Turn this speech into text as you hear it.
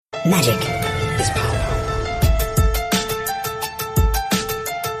Magic is power.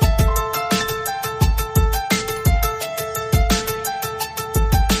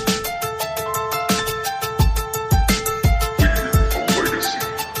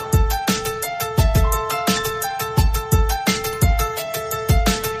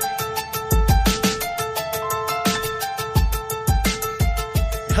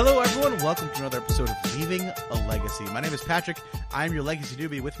 Welcome to another episode of Leaving a Legacy. My name is Patrick. I'm your Legacy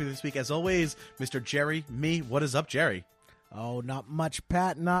newbie. With me this week, as always, Mr. Jerry. Me. What is up, Jerry? Oh, not much,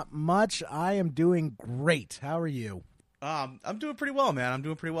 Pat. Not much. I am doing great. How are you? I'm doing pretty well, man. I'm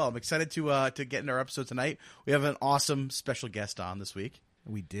doing pretty well. I'm excited to get into our episode tonight. We have an awesome special guest on this week.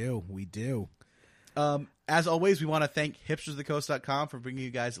 We do. As always, we want to thank hipstersofthecoast.com for bringing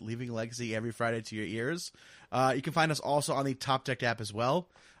you guys Leaving a Legacy every Friday to your ears. You can find us also on the Top Deck app as well.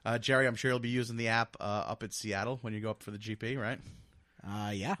 Jerry, I'm sure you'll be using the app up at Seattle when you go up for the GP, right?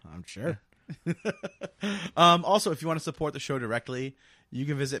 Yeah, I'm sure. Also, if you want to support the show directly, you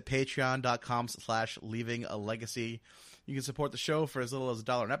can visit patreon.com/leavingalegacy. You can support the show for as little as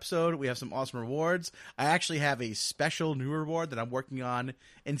 $1 an episode. We have some awesome rewards. I actually have a special new reward that I'm working on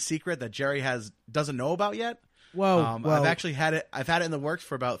in secret that Jerry doesn't know about yet. Whoa. I've actually had it. I've had it in the works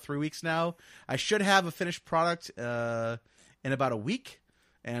for about 3 weeks now. I should have a finished product in about a week.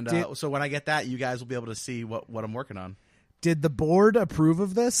 And so when I get that, you guys will be able to see what I'm working on. Did the board approve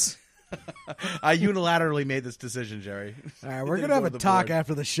of this? I unilaterally made this decision, Jerry. All right, we're going to have a talk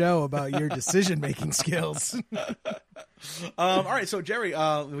after the show about your decision-making skills. All right, so Jerry,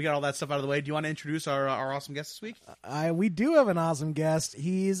 we got all that stuff out of the way. Do you want to introduce our awesome guest this week? We do have an awesome guest.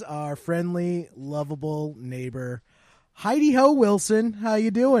 He's our friendly, lovable neighbor, Heidi Ho Wilson. How you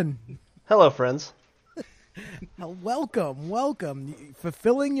doing? Hello, friends. Welcome.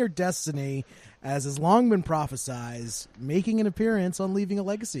 Fulfilling your destiny, as has long been prophesized, making an appearance on Leaving a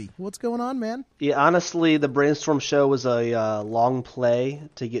Legacy. What's going on, man? Yeah, honestly, the Brainstorm show was a long play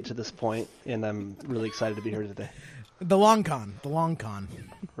to get to this point, and I'm really excited to be here today. The long con.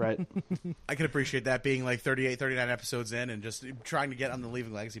 Right. I can appreciate that, being like 38, 39 episodes in and just trying to get on the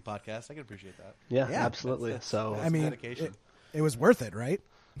Leaving Legacy podcast. I can appreciate that. Yeah, absolutely. That's dedication. It was worth it, right?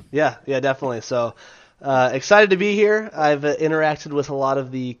 Yeah, definitely. So excited to be here. I've interacted with a lot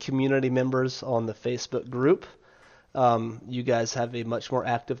of the community members on the Facebook group. You guys have a much more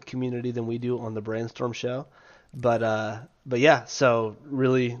active community than we do on the Brainstorm show. But yeah, so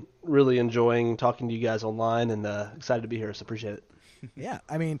really enjoying talking to you guys online and excited to be here, so appreciate it. Yeah,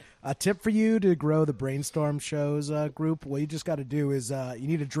 I mean, a tip for you to grow the Brainstorm shows group, what you just got to do is you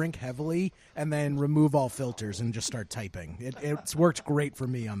need to drink heavily and then remove all filters and just start typing. It's worked great for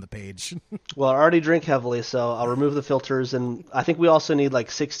me on the page. Well, I already drink heavily, so I'll remove the filters, and I think we also need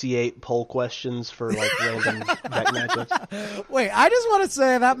like 68 poll questions for like random deck matchups. Wait, I just want to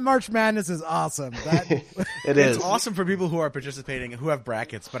say that March Madness is awesome. It is. It's awesome for people who are participating who have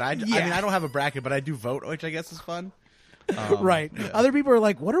brackets, but I mean, I don't have a bracket, but I do vote, which I guess is fun. Right. Yeah. Other people are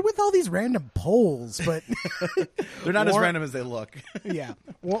like, what are with all these random polls? But they're not as random as they look. Yeah.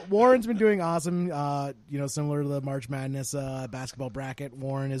 Warren's been doing awesome. Similar to the March Madness basketball bracket,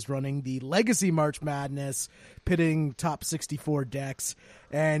 Warren is running the Legacy March Madness, pitting top 64 decks.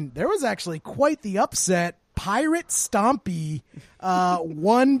 And there was actually quite the upset. Pirate Stompy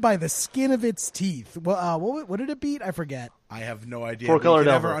won by the skin of its teeth. What did it beat? I forget. I have no idea. Four-color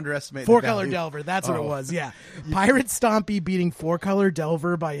Delver. Never underestimate Four-color Delver. That's what it was. Yeah. Pirate Stompy beating Four-color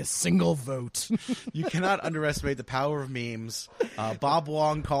Delver by a single vote. You cannot underestimate the power of memes. Bob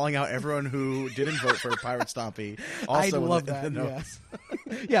Wong calling out everyone who didn't vote for Pirate Stompy. Also I love that.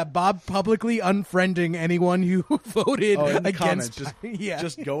 Yeah, Bob publicly unfriending anyone who voted against.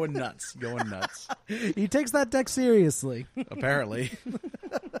 Just going nuts. He takes that deck seriously. Apparently.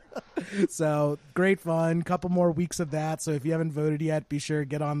 So great fun. Couple more weeks of that. So if you haven't voted yet, be sure to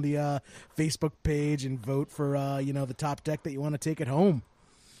get on the Facebook page and vote for the top deck that you want to take it home.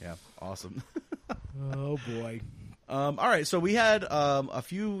 Yeah, awesome. Oh boy. All right, so we had a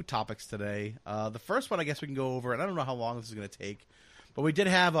few topics today. The first one, I guess we can go over, and I don't know how long this is going to take, but we did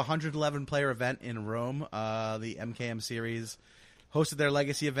have a 111 player event in Rome. The MKM series hosted their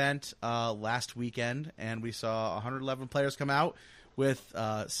legacy event last weekend, and we saw 111 players come out, with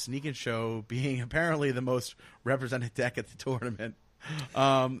Sneak and Show being apparently the most represented deck at the tournament.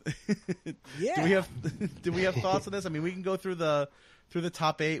 Yeah. Do we have thoughts on this? I mean, we can go through the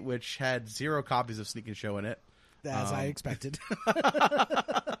top 8, which had 0 copies of Sneak and Show in it, as I expected.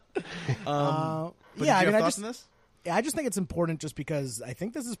 On this? I just think it's important, just because I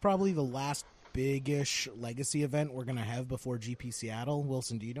think this is probably the last big-ish legacy event we're going to have before GP Seattle.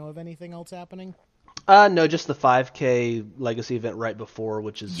 Wilson, do you know of anything else happening? No, just the 5K Legacy event right before,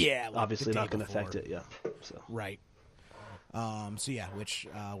 which is like obviously the day not going to affect before. it. Yeah. So Right. So yeah, which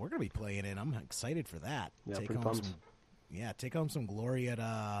we're gonna be playing in. I'm excited for that. Yeah, pretty pumped. Take home some glory at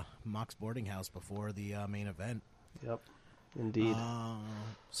Mock's boarding house before the main event. Yep. Indeed.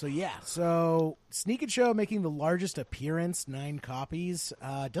 So Sneak and Show making the largest appearance, 9 copies.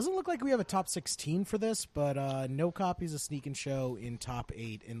 Doesn't look like we have a top 16 for this, but no copies of Sneak and Show in top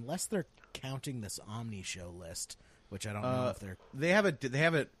 8, unless they're counting this Omni Show list, which I don't know if they're. They have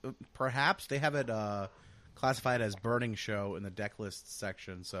it. Perhaps they have it classified as Burning Show in the deck list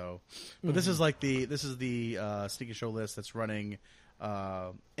section. So, but this is the Sneak and Show list that's running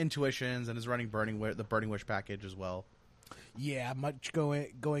Intuitions and is running the Burning Wish package as well. Yeah,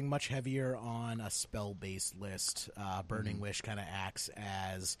 going much heavier on a spell-based list. Burning Wish kind of acts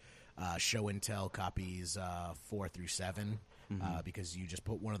as show and tell copies 4 through 7 because you just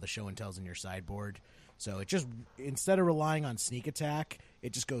put one of the show and tells in your sideboard. So it just, instead of relying on sneak attack,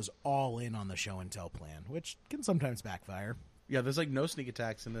 it just goes all in on the show and tell plan, which can sometimes backfire. Yeah, there's like no sneak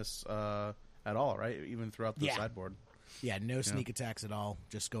attacks in this at all, right? Even throughout the sideboard. Yeah, no sneak attacks at all.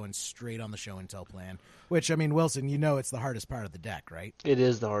 Just going straight on the show and tell plan. Which, I mean, Wilson, you know it's the hardest part of the deck, right? It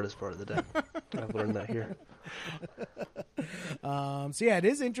is the hardest part of the deck. I've learned that here. So yeah, it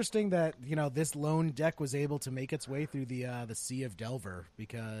is interesting that this lone deck was able to make its way through the Sea of Delver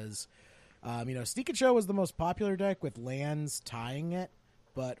because Sneak and Show was the most popular deck with lands tying it,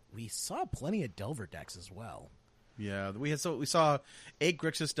 but we saw plenty of Delver decks as well. Yeah, we saw 8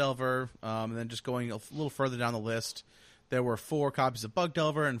 Grixis Delver, and then just going a little further down the list, there were 4 copies of Bug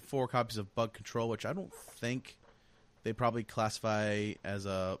Delver and 4 copies of Bug Control, which I don't think they probably classify as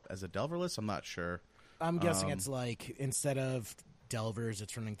a Delver list. I'm not sure. I'm guessing it's like instead of Delvers,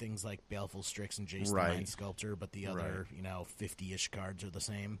 it's running things like Baleful Strix and Jace the Mind Sculptor, but the other 50-ish cards are the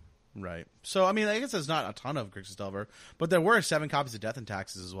same. Right. So I mean, I guess there's not a ton of Grixis Delver, but there were 7 copies of Death and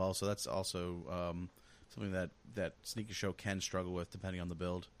Taxes as well. So that's also something that Sneak and Show can struggle with depending on the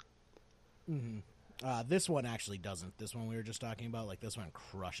build. Mm-hmm. This one actually doesn't. This one we were just talking about, like this one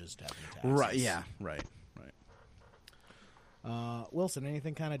crushes Death and Taxes. Right. Yeah. Right. Wilson,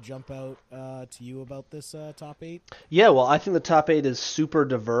 anything kind of jump out to you about this top 8? Yeah, well, I think the top 8 is super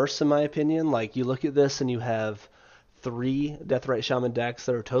diverse in my opinion. Like you look at this and you have 3 Deathrite Shaman decks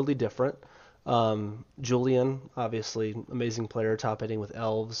that are totally different. Julian, obviously, amazing player, top 8ing with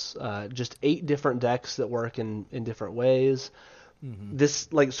elves. Just 8 different decks that work in different ways. Mm-hmm.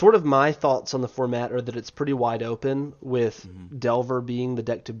 This, like, sort of my thoughts on the format are that it's pretty wide open with Delver being the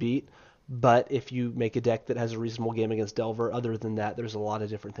deck to beat. But if you make a deck that has a reasonable game against Delver, other than that, there's a lot of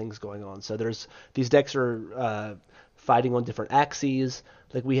different things going on. So these decks are fighting on different axes.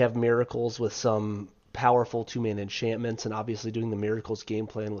 Like we have Miracles with some powerful 2-man enchantments and obviously doing the Miracles game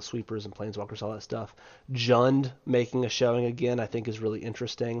plan with sweepers and planeswalkers, all that stuff. Jund making a showing again, I think is really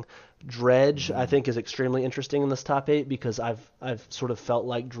interesting. Dredge, I think, is extremely interesting in this top 8 because I've sort of felt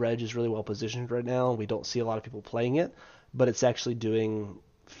like Dredge is really well positioned right now. We don't see a lot of people playing it, but it's actually doing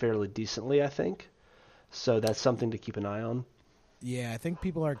fairly decently, I think. So that's something to keep an eye on. Yeah, I think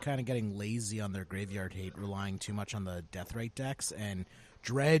people are kind of getting lazy on their graveyard hate, relying too much on the Deathrite decks, and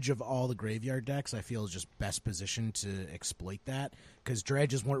Dredge of all the graveyard decks, I feel, is just best positioned to exploit that, because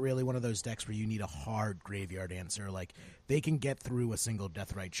Dredges weren't really one of those decks where you need a hard graveyard answer. Like, they can get through a single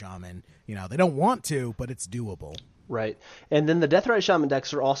Deathrite Shaman. They don't want to, but it's doable. Right. And then the Deathrite Shaman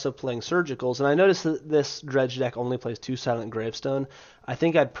decks are also playing Surgicals, and I noticed that this Dredge deck only plays 2 Silent Gravestone. I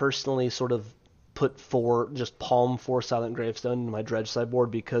think I'd personally sort of palm 4 Silent Gravestone in my Dredge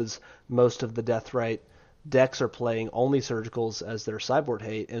sideboard because most of the Deathrite decks are playing only Surgicals as their sideboard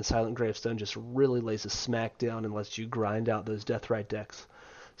hate, and Silent Gravestone just really lays a smack down and lets you grind out those Deathrite decks.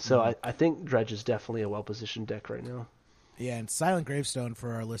 So I think Dredge is definitely a well-positioned deck right now. Yeah, and Silent Gravestone,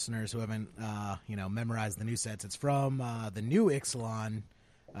 for our listeners who haven't, memorized the new sets, it's from the new Ixalan.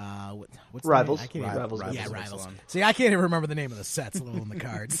 What's Rivals. Rivals. Yeah, Rivals. See, I can't even remember the name of the sets, let alone the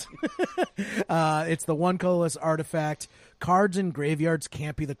cards. It's the 1 colorless artifact. Cards in graveyards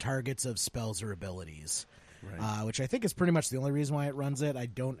can't be the targets of spells or abilities, which I think is pretty much the only reason why it runs it. I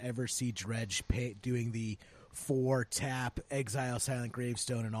don't ever see Dredge doing the 4-tap, exile Silent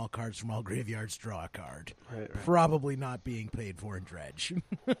Gravestone, and all cards from all graveyards draw a card. Right. Probably not being paid for in Dredge.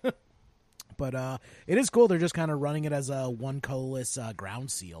 But it is cool. They're just kind of running it as a 1 colorless ground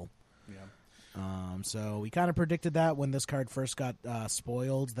seal. Yeah. So we kind of predicted that when this card first got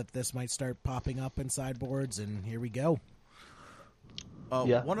spoiled, that this might start popping up in sideboards, and here we go.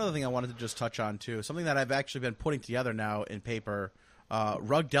 One other thing I wanted to just touch on, too, something that I've actually been putting together now in paper,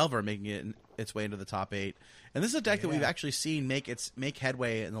 Rug Delver making its way into the top 8. And this is a deck that we've actually seen make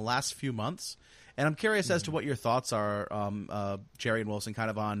headway in the last few months. And I'm curious as to what your thoughts are, Jerry and Wilson, kind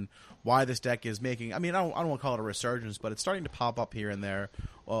of on why this deck is making. I mean, I don't want to call it a resurgence, but it's starting to pop up here and there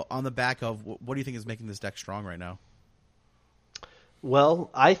on the back of what do you think is making this deck strong right now? Well,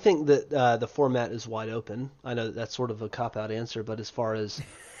 I think that the format is wide open. I know that's sort of a cop-out answer, but as far as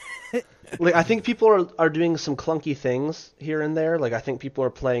like, I think people are doing some clunky things here and there. Like, I think people are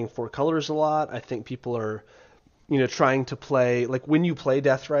playing 4 colors a lot. I think people are, trying to play, like, when you play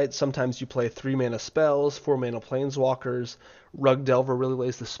Deathrite, sometimes you play 3-mana spells, 4-mana planeswalkers. Rug Delver really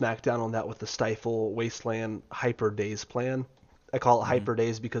lays the smackdown on that with the Stifle, Wasteland, Hyper Daze plan. I call it Hyper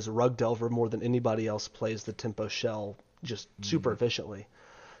Daze because Rug Delver, more than anybody else, plays the Tempo Shell just super efficiently.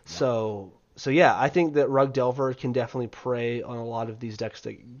 Yeah. So yeah, I think that Rug Delver can definitely prey on a lot of these decks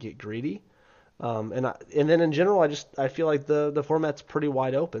that get greedy. And then in general, I feel like the format's pretty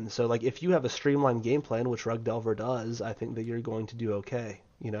wide open. So like if you have a streamlined game plan, which Rug Delver does, I think that you're going to do okay.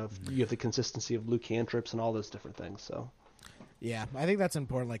 If you have the consistency of blue cantrips and all those different things. So yeah, I think that's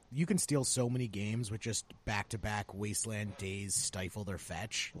important. Like, you can steal so many games with just back-to-back Wasteland, Daze, Stifle, or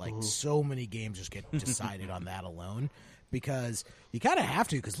Fetch. Like, so many games just get decided on that alone. Because you kind of have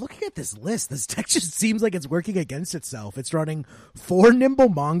to, because looking at this list, this deck just seems like it's working against itself. It's running 4 Nimble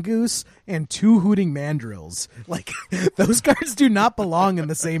Mongoose and 2 Hooting Mandrills. Like, those cards do not belong in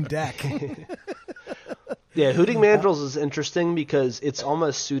the same deck. Yeah, Hooting Mandrills is interesting because it's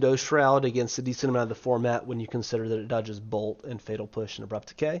almost pseudo Shroud against a decent amount of the format when you consider that it dodges Bolt and Fatal Push and Abrupt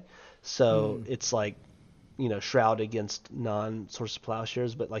Decay. So it's like, Shroud against non-Source of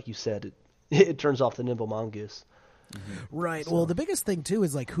Plowshares, but like you said, it turns off the Nimble Mongoose. Right. So. Well, the biggest thing, too,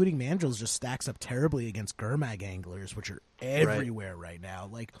 is like Hooting Mandrills just stacks up terribly against Gurmag Anglers, which are everywhere right now.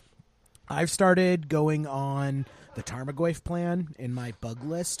 Like, I've started going on the Tarmogoyf plan in my bug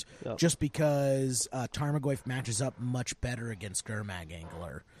list just because Tarmogoyf matches up much better against Gurmag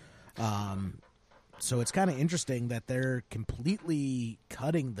Angler. So it's kind of interesting that they're completely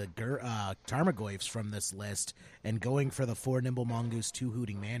cutting the Tarmogoyfs from this list and going for the 4 Nimble Mongoose, 2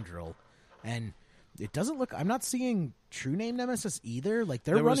 Hooting Mandrill. And it doesn't look... I'm not seeing True Name Nemesis either. Like,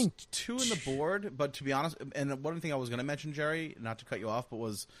 they're running... 2 in the board, but to be honest... And one thing I was going to mention, Jerry, not to cut you off, but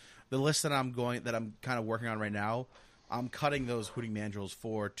was the list that I'm kind of working on right now, I'm cutting those Hooting Mandrills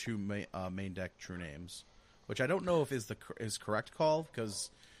for 2 main deck True Names, which I don't know if is correct call, because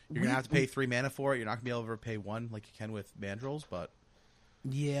you're going to have to pay 3 mana for it. You're not going to be able to pay 1 like you can with Mandrills, but...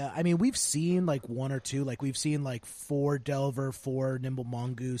 Yeah, I mean, we've seen like 1 or 2. Like, we've seen like 4 Delver, 4 Nimble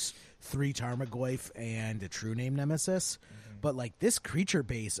Mongoose, 3 Tarmogoyf, and a True Name Nemesis. But like this creature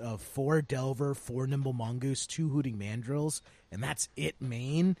base of 4 Delver, 4 Nimble Mongoose, 2 Hooting Mandrills, and that's it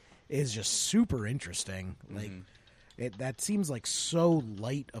main, is just super interesting. Like, that seems like so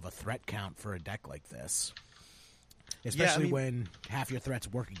light of a threat count for a deck like this. Especially when half your threats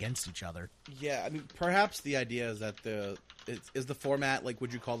work against each other. Yeah, I mean, perhaps the idea is that is the format, like,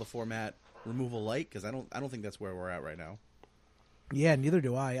 would you call the format removal light? Because I don't think that's where we're at right now. Yeah, neither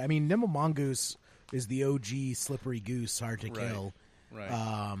do I. I mean, Nimble Mongoose is the OG slippery goose, hard to kill.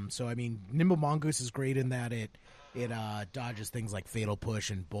 Right. So I mean, Nimble Mongoose is great in that it dodges things like Fatal Push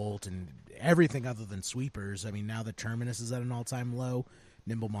and Bolt and everything other than sweepers. I mean, now that Terminus is at an all-time low,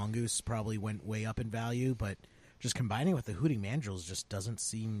 Nimble Mongoose probably went way up in value, but just combining with the Hooting Mandrills just doesn't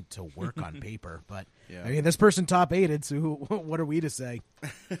seem to work on paper. But, I mean, this person top-8'd, so what are we to say?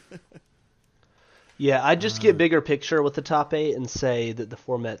 Yeah, I just get bigger picture with the top 8 and say that the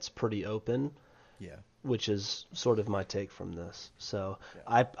format's pretty open. Yeah. Which is sort of my take from this. So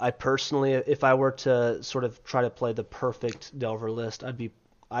I personally, if I were to sort of try to play the perfect Delver list, I'd be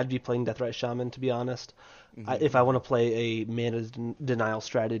playing Deathrite Shaman, to be honest. If I want to play a mana denial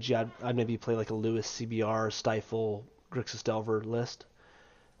strategy, I'd maybe play like a Lewis CBR, Stifle, Grixis Delver list.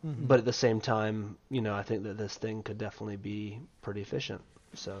 But at the same time, I think that this thing could definitely be pretty efficient.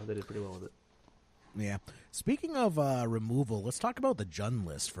 So they did pretty well with it. Yeah. Speaking of removal, let's talk about the Jund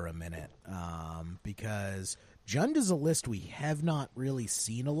list for a minute. Because Jund is a list we have not really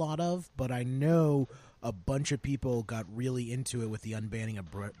seen a lot of, but I know a bunch of people got really into it with the unbanning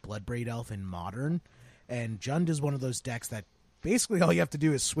of Bloodbraid Elf in Modern. And Jund is one of those decks that basically all you have to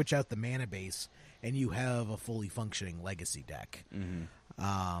do is switch out the mana base, and you have a fully functioning Legacy deck.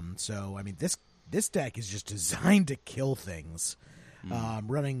 So, I mean, this deck is just designed to kill things.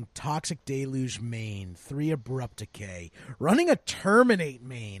 Running Toxic Deluge main, 3 Abrupt Decay, running a Terminate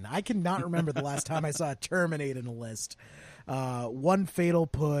main. I cannot remember the last time I saw a Terminate in a list. 1 Fatal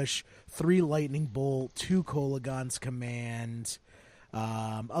Push, 3 Lightning Bolt, 2 Kolaghan's Command.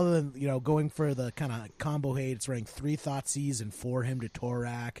 Other than, going for the kind of combo hate, it's running 3 Thoughtseize and 4 Hymn to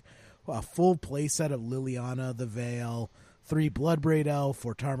Torak, a full playset of Liliana the Veil, 3 Bloodbraid Elf,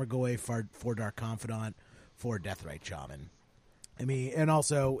 4 Tarmogoyf, 4 Dark Confidant, 4 Deathrite Shaman. I mean, and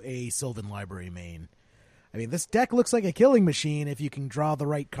also a Sylvan Library main. I mean, this deck looks like a killing machine if you can draw the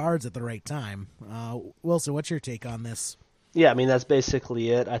right cards at the right time. Wilson, what's your take on this? Yeah, I mean, that's basically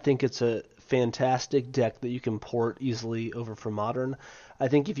it. I think it's a fantastic deck that you can port easily over for Modern. I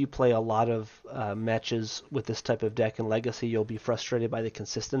think if you play a lot of matches with this type of deck in Legacy, you'll be frustrated by the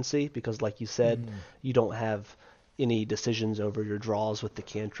consistency because, like you said, you don't have any decisions over your draws with the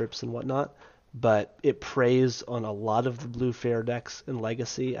cantrips and whatnot. But it preys on a lot of the blue fair decks in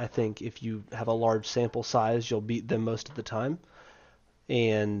Legacy. I think if you have a large sample size, you'll beat them most of the time.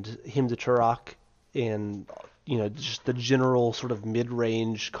 And Hymn to Turok and just the general sort of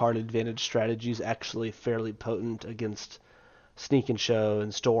mid-range card advantage strategy is actually fairly potent against Sneak and Show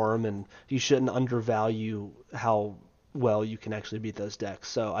and Storm, and you shouldn't undervalue how well you can actually beat those decks.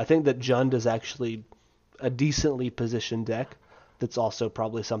 So I think that Jund is actually a decently positioned deck. That's also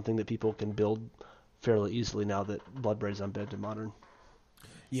probably something that people can build fairly easily now that Bloodbraid is unbanned in Modern.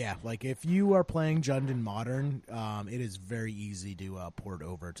 Yeah, like if you are playing Jund in Modern, it is very easy to port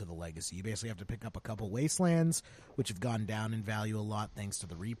over to the Legacy. You basically have to pick up a couple Wastelands, which have gone down in value a lot thanks to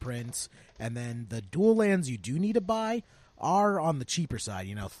the reprints. And then the dual lands you do need to buy are on the cheaper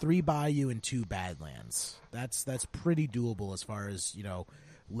side. 3 Bayou and 2 Badlands. That's pretty doable as far as,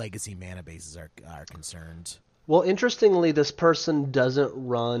 Legacy mana bases are concerned. Well, interestingly, this person doesn't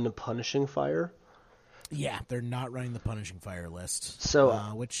run Punishing Fire. Yeah, they're not running the Punishing Fire list, so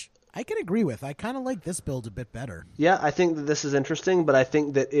which I can agree with. I kind of like this build a bit better. Yeah, I think that this is interesting, but I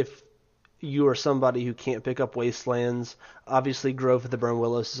think that if you are somebody who can't pick up Wastelands, obviously Grove of the Burn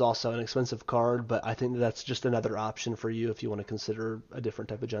Willows is also an expensive card, but I think that's just another option for you if you want to consider a different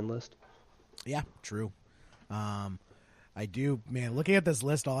type of gen list. Yeah, true. I do, man. Looking at this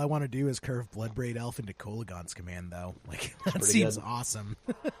list, all I want to do is curve Bloodbraid Elf into Kolaghan's Command, though. Like that seems good. Awesome.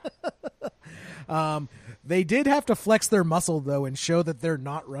 They did have to flex their muscle though and show that they're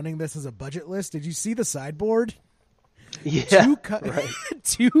not running this as a budget list. Did you see the sideboard? Yeah, right.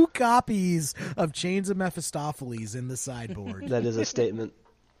 2 copies of Chains of Mephistopheles in the sideboard. That is a statement.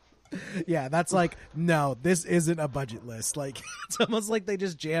 Yeah, that's like, no, this isn't a budget list. Like, it's almost like they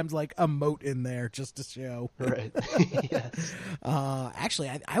just jammed like a moat in there just to show. Right. Yes.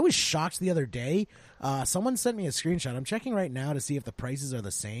 Actually, I was shocked the other day. Someone sent me a screenshot. I'm checking right now to see if the prices are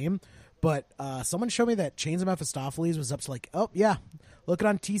the same. But someone showed me that Chains of Mephistopheles was up to like, oh, yeah, look it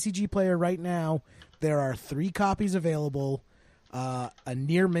on TCG Player right now. There are 3 copies available. A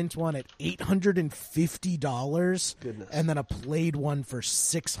near mint one at $850. Goodness. And then a played one for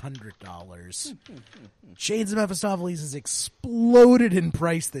 $600. Chains of Mephistopheles has exploded in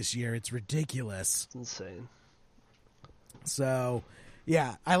price this year. It's ridiculous. It's insane. So,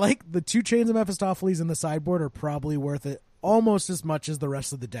 yeah, I like the 2 Chains of Mephistopheles in the sideboard are probably worth it almost as much as the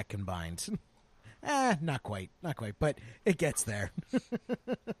rest of the deck combined. Not quite, but it gets there.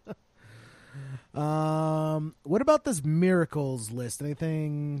 What about this Miracles list?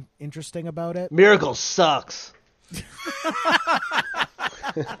 Anything interesting about it? Miracles sucks.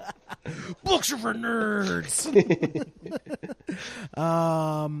 Books are for nerds.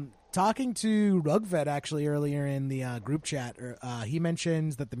 Talking to Rugvet actually earlier in the group chat, he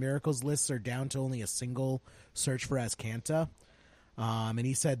mentions that the Miracles lists are down to only a single search for Azcanta. And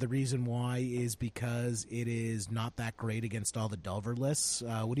he said the reason why is because it is not that great against all the Delver lists.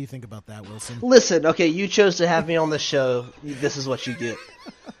 What do you think about that, Wilson? Listen, okay, you chose to have me on the show. This is what you get.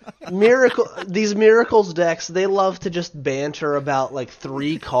 These Miracles decks, they love to just banter about like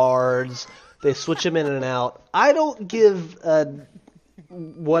 3 cards. They switch them in and out. I don't give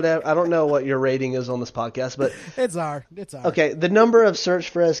whatever. I don't know what your rating is on this podcast, but it's R. Okay, the number of search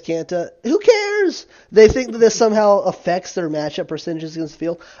for Azcanta, who cares? They think that this somehow affects their matchup percentages against the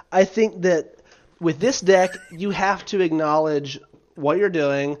field. I think that with this deck, you have to acknowledge what you're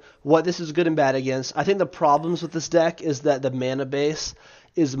doing, what this is good and bad against. I think the problems with this deck is that the mana base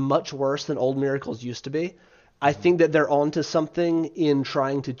is much worse than old Miracles used to be. I think that they're onto something in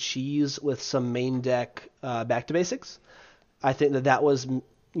trying to cheese with some main deck back to basics. I think that was,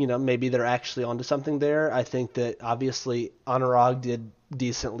 maybe they're actually onto something there. I think that obviously Anurag did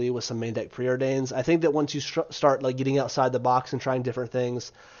decently with some main deck preordains. I think that once you start like getting outside the box and trying different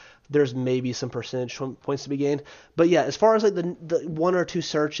things, there's maybe some percentage points to be gained. But yeah, as far as like the 1 or 2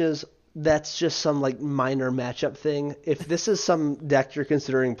 searches, that's just some like minor matchup thing. If this is some deck you're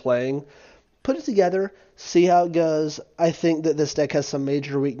considering playing, put it together, see how it goes. I think that this deck has some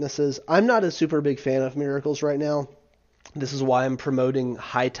major weaknesses. I'm not a super big fan of Miracles right now. This is why I'm promoting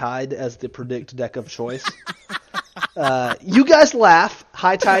High Tide as the predict deck of choice. You guys laugh.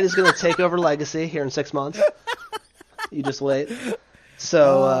 High Tide is going to take over Legacy here in 6 months. You just wait.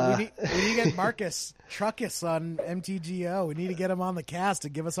 So we need to get Marcus Truckus on MTGO. We need to get him on the cast to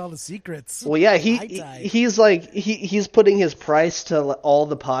give us all the secrets. well, yeah, he's putting his price to all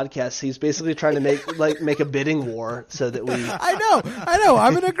the podcasts. He's basically trying to make a bidding war so that we. I know.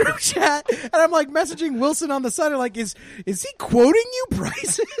 I'm in a group chat and I'm like messaging Wilson on the side. I'm like, is he quoting you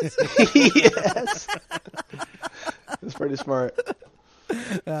prices? Yes, it's pretty smart.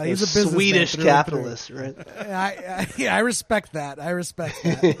 He's a businessman Swedish through capitalist, right? I respect that.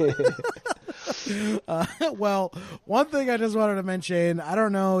 Well, one thing I just wanted to mention, I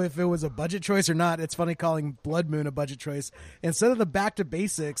don't know if it was a budget choice or not. It's funny calling Blood Moon a budget choice. Instead of the Back to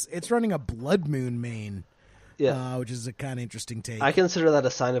Basics, it's running a Blood Moon main, which is a kind of interesting take. I consider that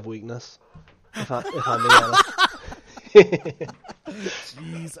a sign of weakness, if I'm being honest.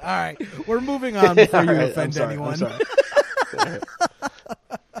 Jeez. All right. We're moving on before you offend anyone.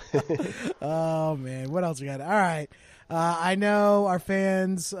 Oh, man. What else we got? All right. I know our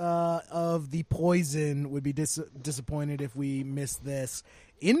fans of the Poison would be disappointed if we missed this.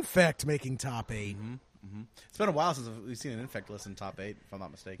 Infect making top 8. Mm-hmm. Mm-hmm. It's been a while since we've seen an Infect list in top 8, if I'm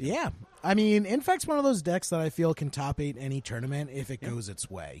not mistaken. Yeah. I mean, Infect's one of those decks that I feel can top 8 any tournament if it goes its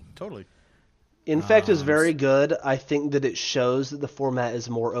way. Totally. Infect is very good. I think that it shows that the format is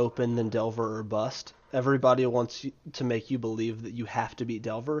more open than Delver or Bust. Everybody wants to make you believe that you have to beat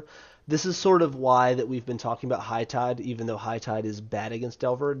Delver. This is sort of why that we've been talking about High Tide, even though High Tide is bad against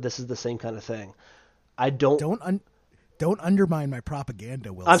Delver. This is the same kind of thing. Don't undermine my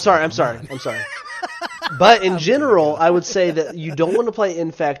propaganda, Wilson. I'm sorry. But in general, I would say that you don't want to play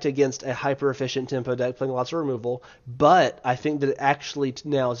Infect against a hyper-efficient tempo deck playing lots of removal, but I think that actually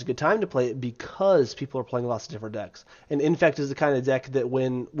now is a good time to play it because people are playing lots of different decks. And Infect is the kind of deck that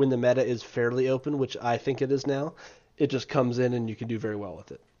when the meta is fairly open, which I think it is now, it just comes in and you can do very well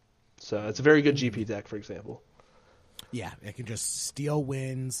with it. So it's a very good GP deck, for example. Yeah, it can just steal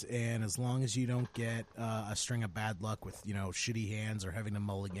wins, and as long as you don't get a string of bad luck with shitty hands or having to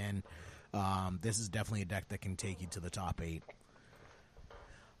mulligan, this is definitely a deck that can take you to the top 8.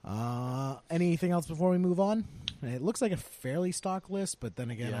 Anything else before we move on? It looks like a fairly stock list, but then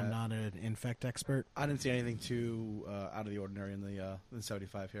again, I'm not an Infect expert. I didn't see anything too out of the ordinary in the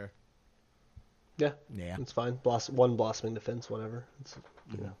 75 here. Yeah, it's fine. One Blossoming Defense, whatever.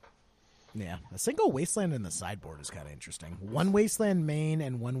 Yeah, a single Wasteland in the sideboard is kind of interesting. One Wasteland main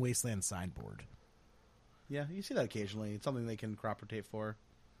and one Wasteland sideboard. Yeah, you see that occasionally. It's something they can crop rotate for.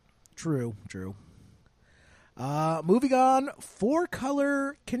 True. Moving on,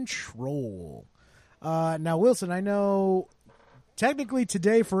 4-color control. Now, Wilson, I know technically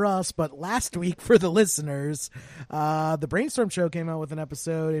today for us, but last week for the listeners, the Brainstorm Show came out with an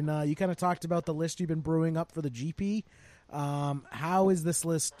episode, and you kind of talked about the list you've been brewing up for the GP. How is this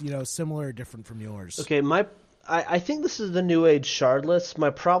list, similar or different from yours? Okay, I think this is the New Age Shard list. My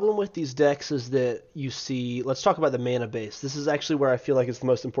problem with these decks is that you see, let's talk about the mana base. This is actually where I feel like it's the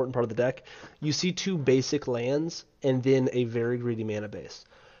most important part of the deck. You see 2 basic lands and then a very greedy mana base.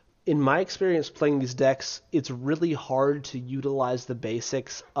 In my experience playing these decks, it's really hard to utilize the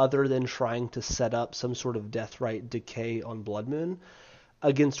basics other than trying to set up some sort of Deathrite Decay on Blood Moon.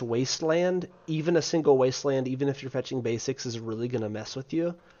 Against Wasteland, even a single Wasteland, even if you're fetching basics, is really going to mess with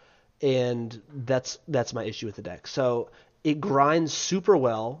you. And that's my issue with the deck. So it grinds super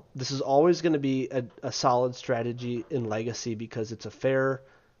well. This is always going to be a solid strategy in Legacy because it's a fair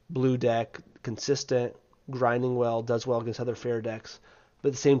blue deck, consistent, grinding well, does well against other fair decks. But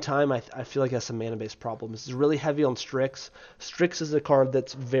at the same time, I feel like it has some mana-based problems. It's really heavy on Strix. Strix is a card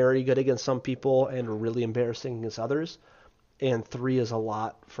that's very good against some people and really embarrassing against others. And 3 is a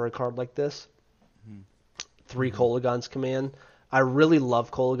lot for a card like this. 3 Kolaghan's Command. I really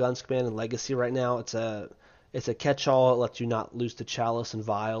love Kolaghan's Command in Legacy right now. It's a catch-all. It lets you not lose to Chalice and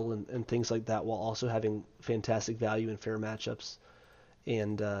Vial and things like that while also having fantastic value in fair matchups.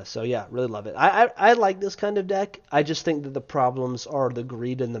 And so, yeah, really love it. I like this kind of deck. I just think that the problems are the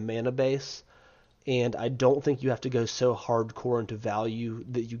greed and the mana base. And I don't think you have to go so hardcore into value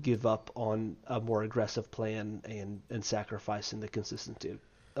that you give up on a more aggressive plan and sacrificing the consistency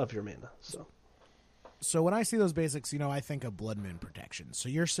of your mana. So when I see those basics, I think of Blood Moon protection. So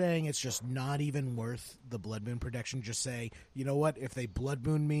you're saying it's just not even worth the Blood Moon protection? Just say, you know what, if they Blood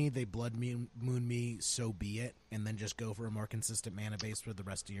Moon me, they Blood Moon me, so be it, and then just go for a more consistent mana base for the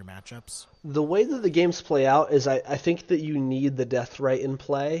rest of your matchups? The way that the games play out is I think that you need the Deathrite in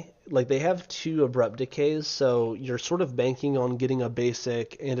play. Like, they have 2 Abrupt Decays, so you're sort of banking on getting a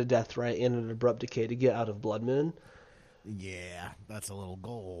basic and a Deathrite and an Abrupt Decay to get out of Blood Moon. Yeah, that's a little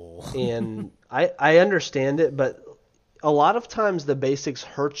goal. And I understand it, but a lot of times the basics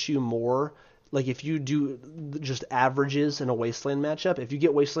hurt you more like if you do just averages in a Wasteland matchup, if you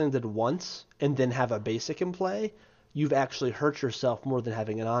get Wastelanded once and then have a basic in play, you've actually hurt yourself more than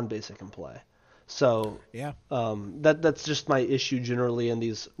having a non-basic in play. So Yeah. that's just my issue generally in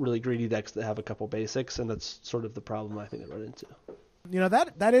these really greedy decks that have a couple basics, and that's sort of the problem I think I run into.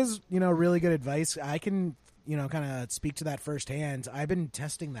 That is, really good advice. I can, kind of speak to that firsthand. I've been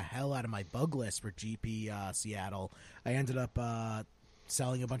testing the hell out of my bug list for GP Seattle. I ended up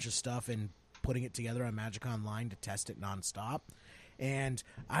selling a bunch of stuff and putting it together on Magic Online to test it nonstop. And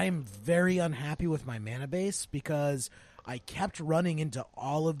I'm very unhappy with my mana base because I kept running into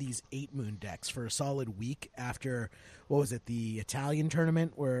all of these 8-moon decks for a solid week after, the Italian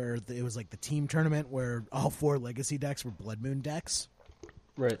tournament where it was like the team tournament where all 4 legacy decks were Blood Moon decks.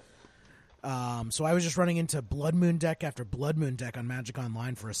 Right. So I was just running into Blood Moon deck after Blood Moon deck on Magic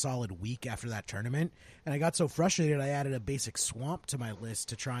Online for a solid week after that tournament. And I got so frustrated I added a basic swamp to my list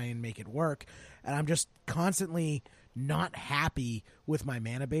to try and make it work. And I'm just constantly not happy with my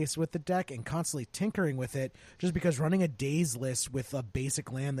mana base with the deck and constantly tinkering with it just because running a daze list with a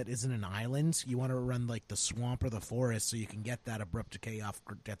basic land that isn't an island, you want to run like the swamp or the forest so you can get that abrupt decay off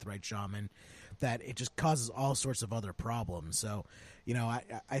Deathrite Shaman, that it just causes all sorts of other problems. So,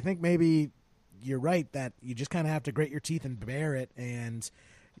 I think maybe you're right that you just kind of have to grit your teeth and bear it and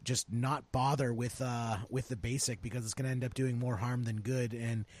just not bother with the basic because it's going to end up doing more harm than good.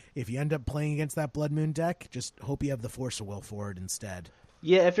 And if you end up playing against that Blood Moon deck, just hope you have the Force of Will for it instead.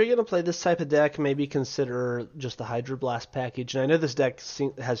 Yeah, if you're going to play this type of deck, maybe consider just the Hydro Blast package. And I know this deck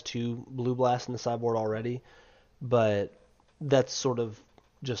has 2 Blue Blasts in the sideboard already, but that's sort of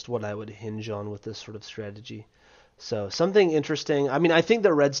just what I would hinge on with this sort of strategy. So something interesting. I mean, I think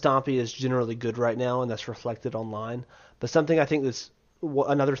that Red Stompy is generally good right now, and that's reflected online. But something I think that's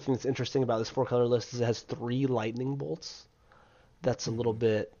another thing that's interesting about this 4-color list is it has 3 lightning bolts. That's a little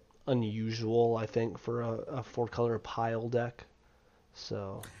bit unusual, I think, for a 4-color pile deck.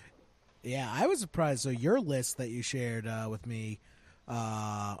 So, yeah, I was surprised. So your list that you shared with me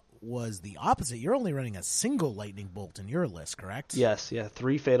was the opposite. You're only running a single lightning bolt in your list, correct? Yes, yeah,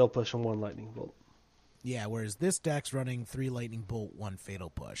 3 fatal push and 1 lightning bolt. Yeah, whereas this deck's running 3 lightning bolt, 1 fatal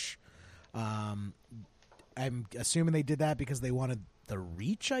push. I'm assuming they did that because they wanted the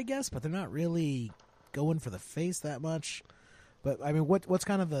reach, I guess, but they're not really going for the face that much. But I mean, what's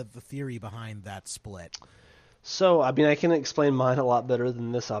kind of the theory behind that split? So, I mean, I can explain mine a lot better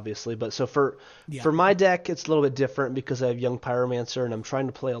than this, obviously. But so for my deck, it's a little bit different because I have Young Pyromancer, and I'm trying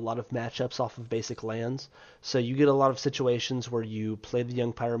to play a lot of matchups off of basic lands. So you get a lot of situations where you play the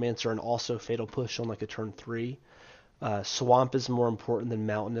Young Pyromancer and also Fatal Push on like a turn 3. Swamp is more important than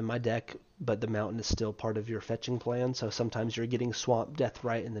Mountain in my deck, but the Mountain is still part of your fetching plan. So sometimes you're getting Swamp,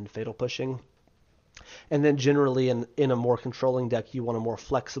 Deathrite, and then Fatal Pushing. And then generally in a more controlling deck, you want a more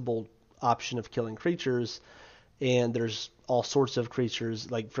flexible option of killing creatures. And there's all sorts of creatures,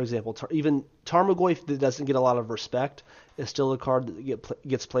 like, for example, even Tarmogoyf that doesn't get a lot of respect is still a card that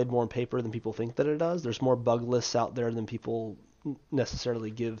gets played more in paper than people think that it does. There's more bug lists out there than people necessarily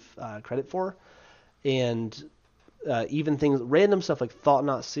give credit for. And even things, random stuff like Thought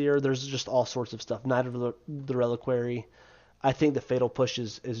Not Seer, there's just all sorts of stuff. Knight of the Reliquary. I think the Fatal Push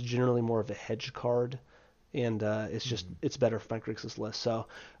is generally more of a hedge card, and it's better for my Grixis list. So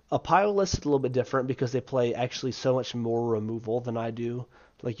a pile list is a little bit different because they play actually so much more removal than I do.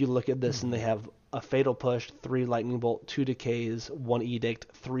 Like you look at this and they have a Fatal Push, 3 Lightning Bolt, 2 Decays, 1 Edict,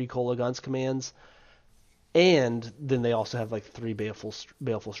 3 Kolaghan's commands, and then they also have like 3 Baleful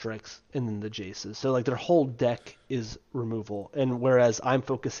Strikes and then the Jaces. So like their whole deck is removal. And whereas I'm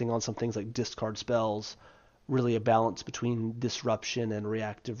focusing on some things like discard spells, really a balance between disruption and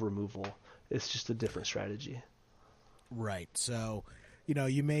reactive removal. It's just a different strategy. Right. So,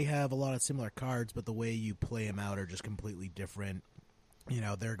 you may have a lot of similar cards, but the way you play them out are just completely different.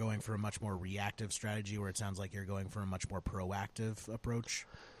 They're going for a much more reactive strategy where it sounds like you're going for a much more proactive approach.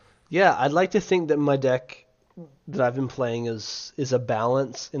 Yeah, I'd like to think that my deck that I've been playing is a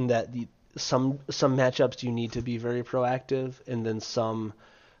balance in that some matchups you need to be very proactive, and then some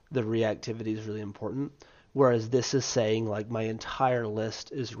the reactivity is really important. Whereas this is saying like my entire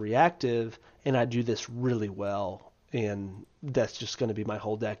list is reactive and I do this really well, and that's just going to be my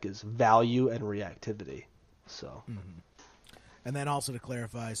whole deck is value and reactivity. So, And then also to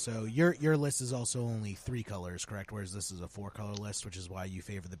clarify, so your list is also only 3 colors, correct? Whereas this is a 4-color list, which is why you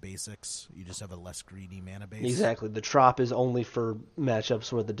favor the basics. You just have a less greedy mana base. Exactly. The Trop is only for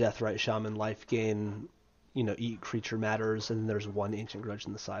matchups where the Deathrite Shaman life gain, eat creature matters, and there's 1 Ancient Grudge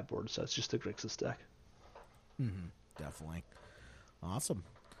in the sideboard, so it's just a Grixis deck. Definitely. Awesome.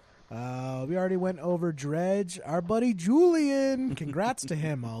 We already went over Dredge. Our buddy Julian, congrats to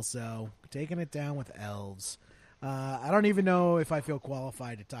him also, taking it down with elves. I don't even know if I feel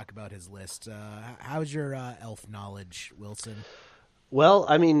qualified to talk about his list. How's your elf knowledge, Wilson? Well,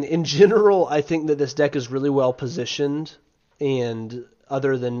 I mean, in general, I think that this deck is really well positioned, and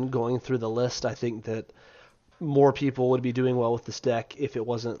other than going through the list, I think that more people would be doing well with this deck if it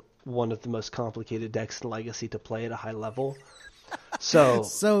wasn't one of the most complicated decks in Legacy to play at a high level.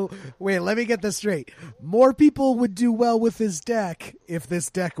 So wait, let me get this straight. More people would do well with this deck if this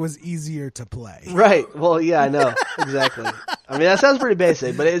deck was easier to play. Right. Well, yeah, I know. Exactly. I mean, that sounds pretty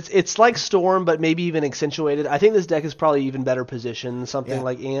basic, but it's like Storm, but maybe even accentuated. I think this deck is probably even better positioned than something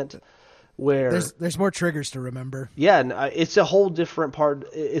like Ant, where there's more triggers to remember. Yeah, and it's a whole different part.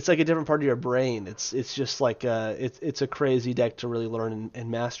 It's like a different part of your brain. It's just like it's a crazy deck to really learn and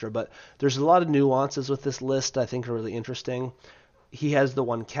master. But there's a lot of nuances with this list I think are really interesting. He has the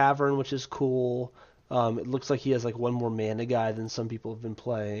one Cavern, which is cool. It looks like he has like one more mana guy than some people have been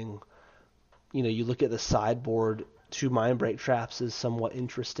playing. You know, you look at the sideboard, 2 Mindbreak Traps is somewhat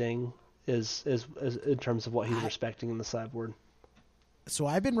interesting as in terms of what he's respecting in the sideboard. So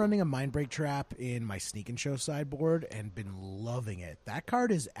I've been running a Mindbreak Trap in my Sneak and Show sideboard and been loving it. That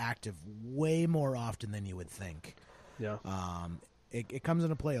card is active way more often than you would think. Yeah. It comes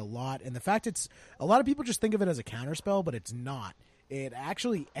into play a lot, and the fact a lot of people just think of it as a counterspell, but it's not. It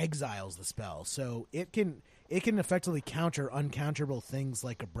actually exiles the spell, so it can effectively counter uncounterable things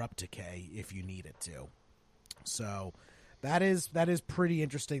like Abrupt Decay if you need it to. So that is pretty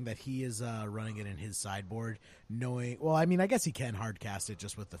interesting that he is running it in his sideboard. Well, I mean, I guess he can hardcast it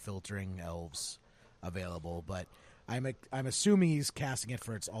just with the filtering elves available, but I'm assuming he's casting it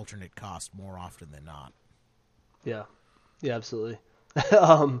for its alternate cost more often than not. Yeah, absolutely.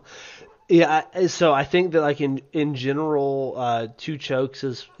 Yeah, so I think that like in general, 2 chokes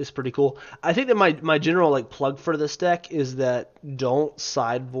is pretty cool. I think that my general like plug for this deck is that don't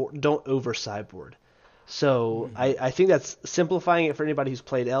over sideboard. So I think that's simplifying it for anybody who's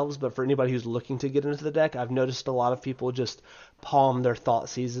played elves, but for anybody who's looking to get into the deck, I've noticed a lot of people just palm their Thought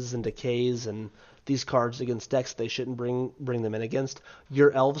Seizes and Decays and these cards against decks they shouldn't bring them in against.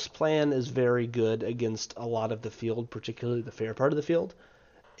 Your elves plan is very good against a lot of the field, particularly the fair part of the field,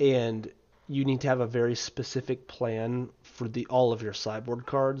 and you need to have a very specific plan for all of your sideboard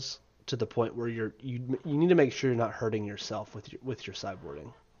cards to the point where you need to make sure you're not hurting yourself with your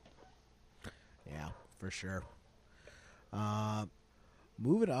sideboarding. Yeah, for sure.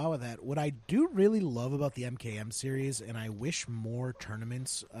 Moving on with that, what I do really love about the MKM series, and I wish more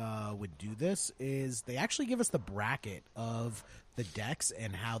tournaments would do this, is they actually give us the bracket of the decks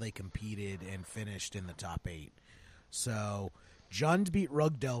and how they competed and finished in the top 8. So Jund beat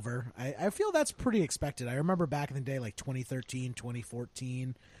Rug Delver. I feel that's pretty expected. I remember back in the day, like 2013,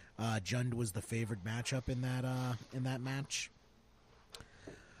 2014, Jund was the favored matchup in that match.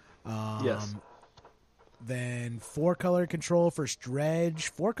 Yes. Then 4-color control versus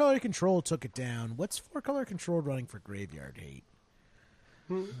Dredge. 4-color control took it down. What's 4-color control running for Graveyard Hate?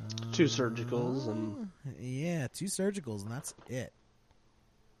 2 surgicals and 2 surgicals, and that's it.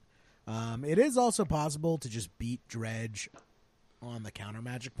 It is also possible to just beat Dredge on the counter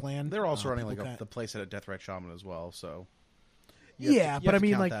magic plan. They're also running like the playset at Deathrite Shaman as well, so but I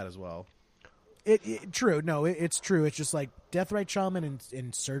mean, like that as well. True. No, it's true. It's just like Deathrite Shaman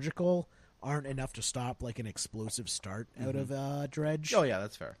and Surgical aren't enough to stop like an explosive start out of Dredge. Oh yeah,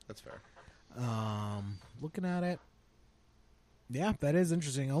 that's fair. Looking at it, yeah, that is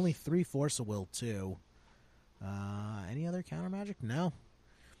interesting. Only 3 Force of Will too. Any other counter magic? No.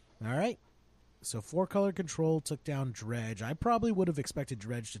 All right. So 4-color control took down Dredge. I probably would have expected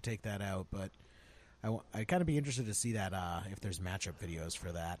Dredge to take that out, but I'd kind of be interested to see that if there's matchup videos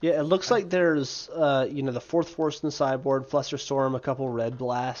for that. Yeah, it looks like there's the 4th Force in the sideboard, Flusterstorm, a couple Red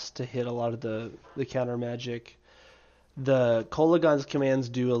Blasts to hit a lot of the counter magic. The Kolagon's commands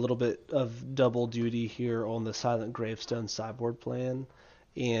do a little bit of double duty here on the Silent Gravestone sideboard plan.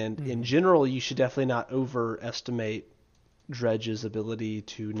 And in general, you should definitely not overestimate Dredge's ability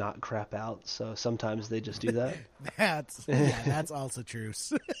to not crap out. So sometimes they just do that. That's also true.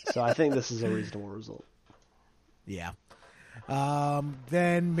 So I think this is a reasonable result. Yeah.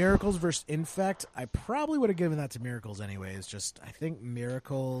 Then Miracles versus Infect. I probably would have given that to Miracles anyways. Just I think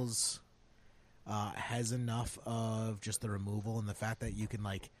Miracles has enough of just the removal and the fact that you can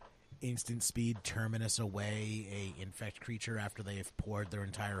like instant speed Terminus away a Infect creature after they've poured their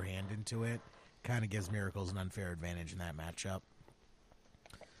entire hand into it. Kind of gives Miracles an unfair advantage in that matchup.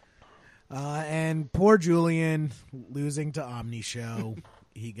 And poor Julian losing to Omni Show.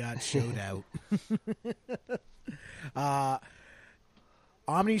 He got showed out.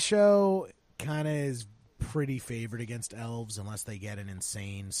 Omni Show kind of is pretty favored against elves unless they get an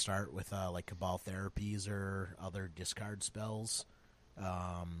insane start with like Cabal Therapies or other discard spells.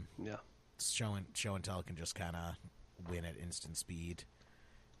 Yeah. Show and tell can just kind of win at instant speed.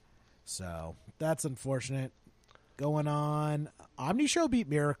 So that's unfortunate. Going on, Omni Show beat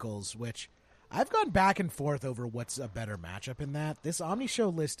Miracles, which I've gone back and forth over what's a better matchup in that. This Omni Show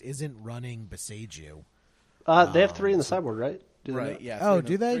list isn't running Beseiju. They have 3 in the sideboard, right? Do they Right, not? yeah. Oh,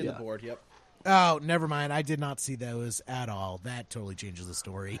 do they? 3 on the board, yep. Oh, never mind. I did not see those at all. That totally changes the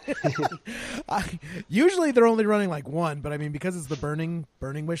story. Usually they're only running like 1, but I mean, because it's the Burning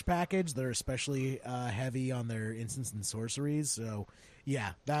Wish package, they're especially heavy on their instants and sorceries. So,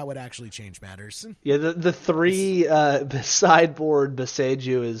 yeah, that would actually change matters. Yeah, the 3 sideboard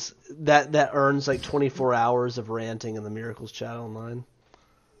Beseiju is that earns like 24 hours of ranting in the Miracles chat online.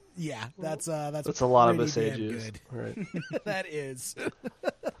 Yeah, that's a lot of pretty damn Beseijus. good. Right. That is.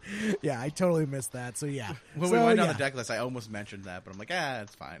 Yeah, I totally missed that. So yeah, When so, we went down yeah. the deck list, I almost mentioned that, but I'm like,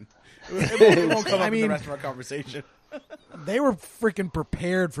 it's fine. It won't come up in the rest of our conversation. They were freaking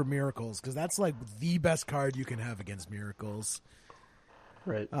prepared for Miracles because that's like the best card you can have against Miracles.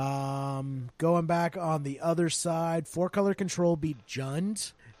 Right. Going back on the other side, 4-color control beat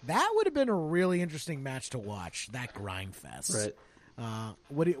Jund. That would have been a really interesting match to watch. That grind fest. Right.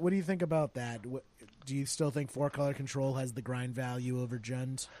 What do you think about that? Do you still think 4-color control has the grind value over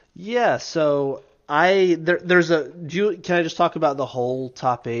Jund? Yeah, so can I just talk about the whole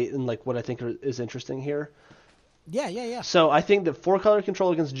top 8 and like what I think is interesting here? Yeah. So I think that 4-color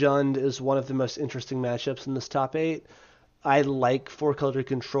control against Jund is one of the most interesting matchups in this top 8. I like 4-color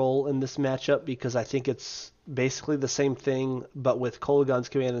control in this matchup because I think it's basically the same thing, but with Kolaghan's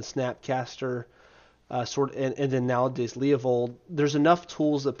Command and Snapcaster, and then nowadays Leovold. There's enough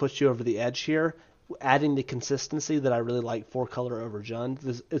tools that push you over the edge here, adding the consistency that I really like 4-color over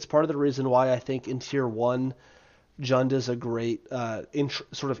Jund. It's part of the reason why I think in Tier 1, Jund is a great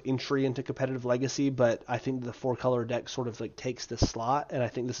sort of entry into competitive Legacy, but I think the 4-color deck sort of like takes this slot, and I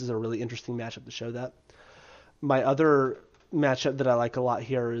think this is a really interesting matchup to show that. My other matchup that I like a lot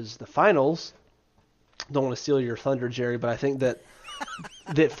here is the finals. Don't want to steal your thunder, Jerry, but I think that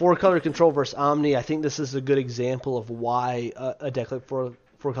 4-color control versus Omni, I think this is a good example of why a deck like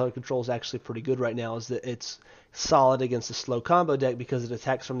 4-color control is actually pretty good right now, is that it's solid against a slow combo deck because it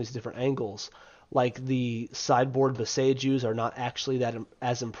attacks from these different angles. Like the sideboard Beseijus are not actually that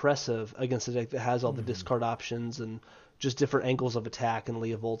as impressive against a deck that has all the discard options and just different angles of attack and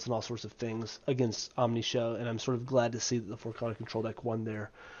Leovolts and all sorts of things against Omni Show, and I'm sort of glad to see that the 4-color control deck won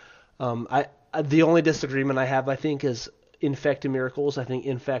there. The only disagreement I have, I think, is Infect and Miracles. I think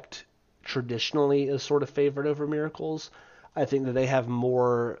Infect traditionally is sort of favored over Miracles. I think that they have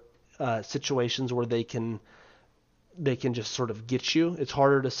more situations where they can just sort of get you. It's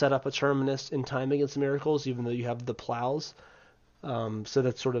harder to set up a Terminus in time against Miracles, even though you have the plows. So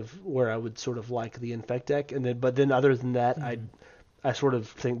that's sort of where I would sort of like the Infect deck. But then other than that, I sort of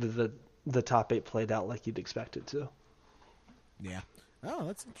think that the top 8 played out like you'd expect it to. Yeah. Oh,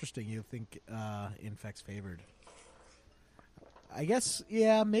 that's interesting. You think Infect's favored. I guess,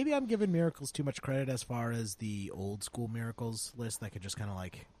 yeah, maybe I'm giving Miracles too much credit as far as the old school Miracles list that could just kind of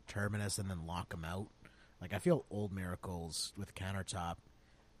like Terminus and then lock them out. Like, I feel old Miracles with Countertop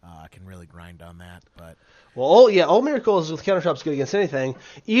can really grind on that. But old Miracles with Countertop's good against anything.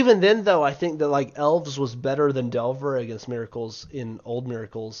 Even then, though, I think that like Elves was better than Delver against Miracles in old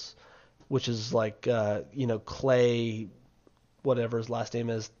Miracles, which is like Clay, whatever his last name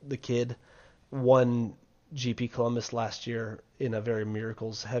is, the kid, won GP Columbus last year in a very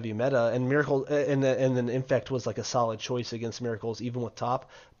Miracles heavy meta, and then Infect was like a solid choice against Miracles even with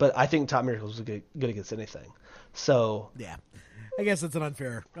top, but I think top Miracles was good against anything. So yeah, I guess it's an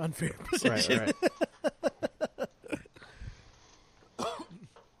unfair position. Right.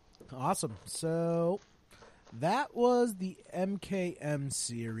 Awesome. So that was the MKM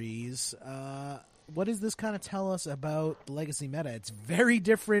series. What does this kind of tell us about the Legacy meta? It's very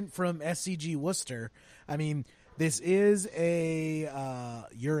different from SCG Worcester. I mean, this is a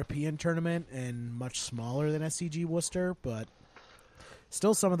European tournament and much smaller than SCG Worcester, but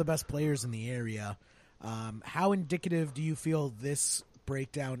still some of the best players in the area. How indicative do you feel this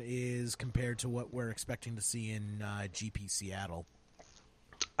breakdown is compared to what we're expecting to see in GP Seattle?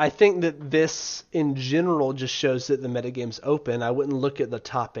 I think that this, in general, just shows that the metagame's open. I wouldn't look at the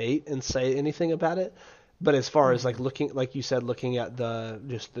top 8 and say anything about it. But as far as looking at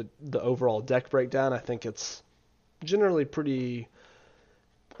the overall deck breakdown, I think it's generally pretty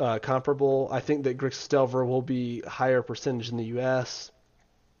comparable. I think that Grixis Delver will be higher percentage in the U.S.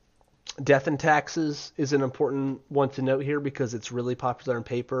 Death and Taxes is an important one to note here because it's really popular in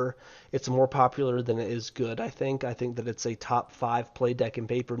paper. It's more popular than it is good, I think. I think that it's a top 5 play deck in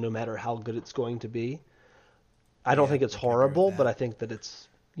paper no matter how good it's going to be. I don't think it's horrible, but I think that it's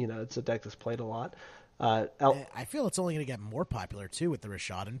a deck that's played a lot. I feel it's only going to get more popular, too, with the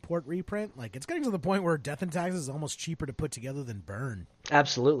Rishadan port reprint. Like, it's getting to the point where Death and Taxes is almost cheaper to put together than Burn.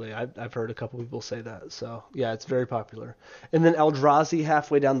 Absolutely. I've heard a couple people say that. So, yeah, it's very popular. And then Eldrazi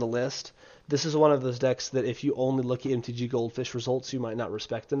halfway down the list. This is one of those decks that if you only look at MTG Goldfish results, you might not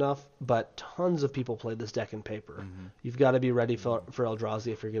respect enough. But tons of people play this deck in paper. Mm-hmm. You've got to be ready for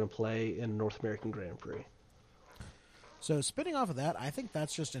Eldrazi if you're going to play in a North American Grand Prix. So spinning off of that, I think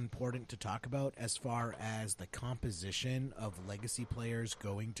that's just important to talk about as far as the composition of legacy players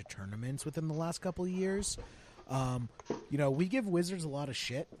going to tournaments within the last couple of years. We give Wizards a lot of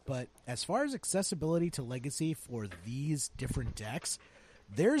shit, but as far as accessibility to legacy for these different decks,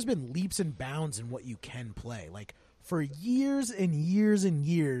 there's been leaps and bounds in what you can play. Like, for years and years and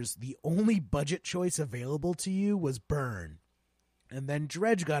years, the only budget choice available to you was Burn. And then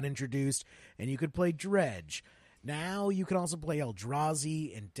Dredge got introduced, and you could play Dredge. Now you can also play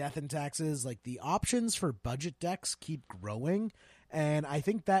Eldrazi and Death and Taxes. Like, the options for budget decks keep growing, and I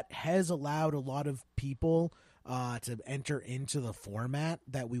think that has allowed a lot of people to enter into the format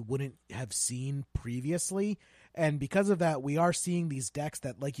that we wouldn't have seen previously. And because of that, we are seeing these decks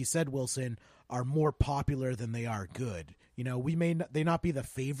that, like you said, Wilson, are more popular than they are good. They not be the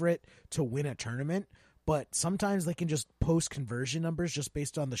favorite to win a tournament, but sometimes they can just post conversion numbers just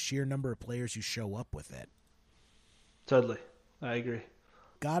based on the sheer number of players who show up with it. Totally. I agree.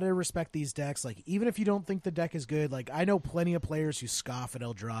 Gotta respect these decks. Like, even if you don't think the deck is good, like, I know plenty of players who scoff at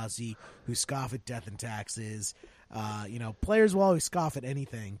Eldrazi, who scoff at Death and Taxes. Players will always scoff at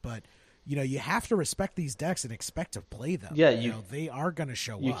anything, but, you have to respect these decks and expect to play them. Yeah, they are going to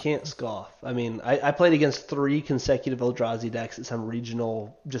show up. You can't scoff. I mean, I played against 3 consecutive Eldrazi decks at some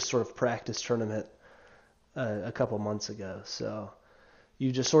regional, just sort of practice tournament a couple months ago. So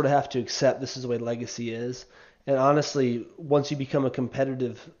you just sort of have to accept this is the way Legacy is. And honestly, once you become a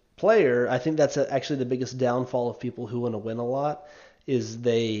competitive player, I think that's actually the biggest downfall of people who want to win a lot, is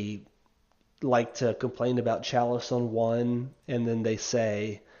they like to complain about Chalice on 1, and then they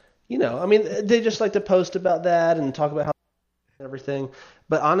say, they just like to post about that and talk about how everything.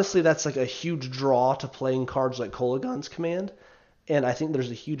 But honestly, that's like a huge draw to playing cards like Kolagon's Command, and I think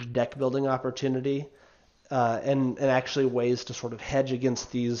there's a huge deck building opportunity and actually ways to sort of hedge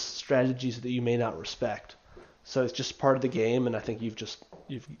against these strategies that you may not respect. So it's just part of the game, and I think you've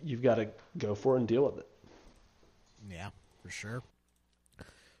got to go for it and deal with it. Yeah, for sure.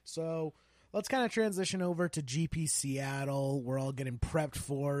 So let's kind of transition over to GP Seattle. We're all getting prepped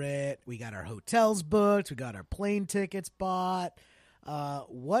for it. We got our hotels booked. We got our plane tickets bought.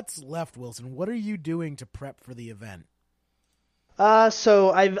 What's left, Wilson? What are you doing to prep for the event?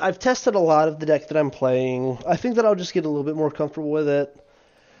 So I've tested a lot of the deck that I'm playing. I think that I'll just get a little bit more comfortable with it.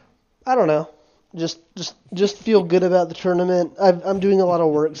 I don't know. Just feel good about the tournament. I'm doing a lot of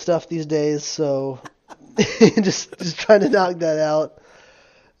work stuff these days, so just trying to knock that out.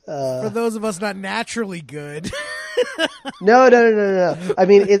 For those of us not naturally good. No. I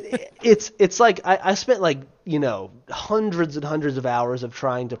mean, it's like I spent hundreds and hundreds of hours of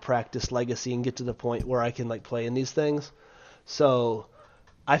trying to practice Legacy and get to the point where I can play in these things. So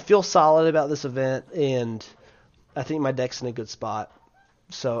I feel solid about this event, and I think my deck's in a good spot.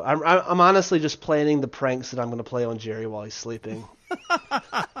 So I'm honestly just planning the pranks that I'm going to play on Jerry while he's sleeping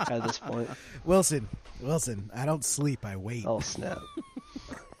at this point. Wilson, I don't sleep, I wait. Oh, snap.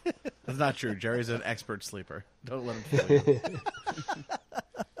 That's not true. Jerry's an expert sleeper. Don't let him fool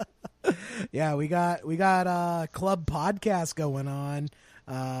you. Yeah, we got a club podcast going on.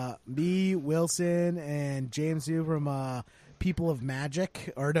 Me, Wilson, and James Yu from Humans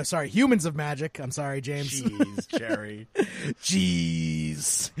of Magic. I'm sorry, James. Jeez, Jerry.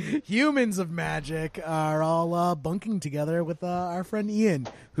 Jeez. Humans of Magic are all bunking together with our friend Ian,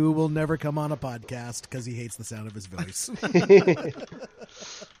 who will never come on a podcast because he hates the sound of his voice.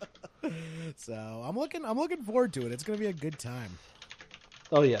 So I'm looking forward to it. It's going to be a good time.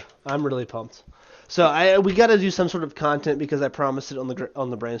 Oh yeah, I'm really pumped. So we got to do some sort of content because I promised it on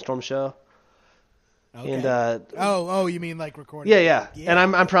the Brainstorm show. Okay. And you mean like recording? Yeah. And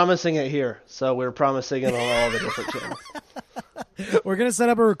I'm promising it here. So we're promising it on all the different channels. We're gonna set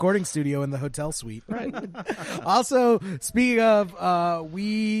up a recording studio in the hotel suite. Right. Also, speaking of,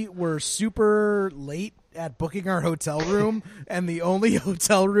 we were super late at booking our hotel room, and the only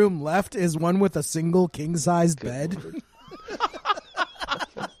hotel room left is one with a single king-sized bed.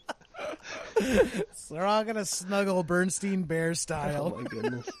 So we're all gonna snuggle Bernstein Bear style. Oh my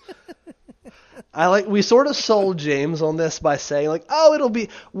goodness. We sort of sold James on this by saying like, oh,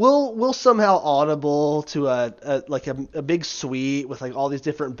 we'll somehow audible to a big suite with like all these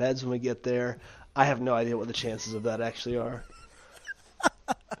different beds when we get there. I have no idea what the chances of that actually are.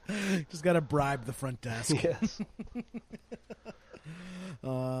 Just got to bribe the front desk. Yes.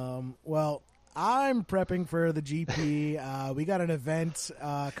 Well, I'm prepping for the GP. We got an event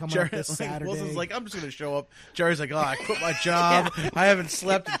coming up this Saturday. Wilson's like, I'm just going to show up. Jerry's like, I quit my job. Yeah. I haven't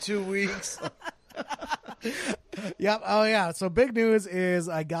slept in 2 weeks. Yep. Oh, yeah. So big news is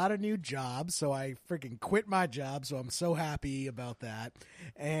I got a new job. So I freaking quit my job. So I'm so happy about that.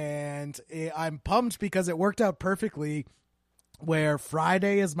 And I'm pumped because it worked out perfectly where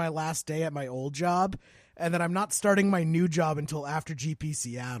Friday is my last day at my old job. And then I'm not starting my new job until after GP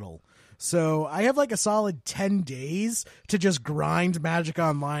Seattle. So I have like a solid 10 days to just grind Magic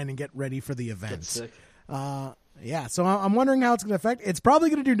Online and get ready for the event. That's sick. Yeah, so I'm wondering how it's going to affect. It's probably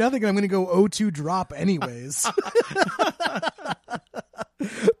going to do nothing. I'm going to go 0-2 drop anyways.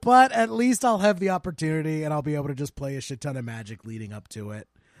 But at least I'll have the opportunity and I'll be able to just play a shit ton of Magic leading up to it.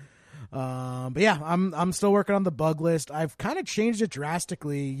 But yeah, I'm still working on the bug list. I've kind of changed it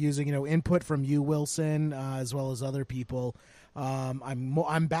drastically using, input from you, Wilson, as well as other people.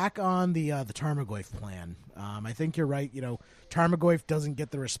 I'm back on the Tarmogoyf plan. I think you're right. Tarmogoyf doesn't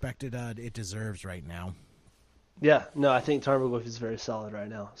get the respect it deserves right now. Yeah, no, I think Tarmogoyf is very solid right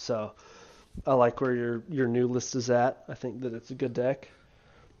now. So I like where your new list is at. I think that it's a good deck.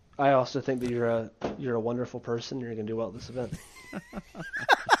 I also think that you're a wonderful person. You're going to do well at this event.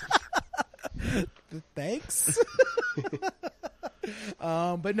 Thanks.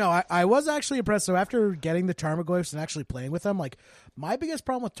 But no, I was actually impressed. So after getting the Tarmogoyfs and actually playing with them, like my biggest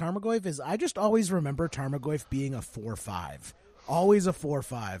problem with Tarmogoyf is I just always remember Tarmogoyf being a 4/5, always a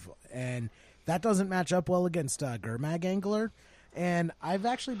 4/5, and that doesn't match up well against Gurmag Angler. And I've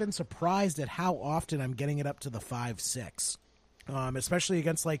actually been surprised at how often I'm getting it up to the 5/6, especially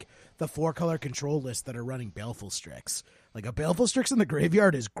against like the 4-color control lists that are running Baleful Strix. Like a Baleful Strix in the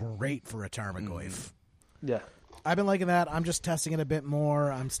graveyard is great for a Tarmogoyf. Yeah. I've been liking that. I'm just testing it a bit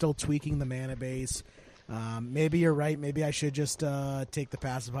more. I'm still tweaking the mana base. Maybe you're right. Maybe I should just take the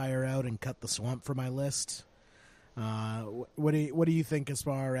pacifier out and cut the swamp for my list. What do you think as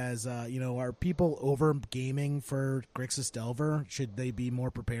far as are people over gaming for Grixis Delver? Should they be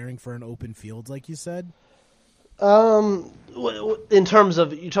more preparing for an open field like you said? In terms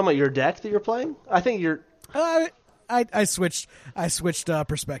of you talking about your deck that you're playing, I think you're. I switched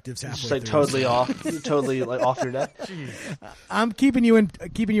perspectives halfway just like through. Totally off, totally like off your deck. I'm keeping you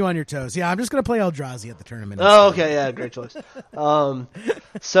on your toes. Yeah, I'm just gonna play Eldrazi at the tournament. Oh, okay, yeah, great choice.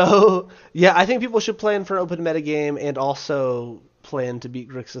 So yeah, I think people should plan for an open meta game and also plan to beat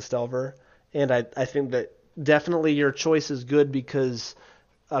Grixis Delver. And I think that definitely your choice is good because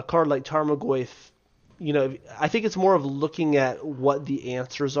a card like Tarmogoyf, I think it's more of looking at what the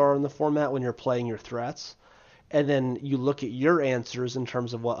answers are in the format when you're playing your threats. And then you look at your answers in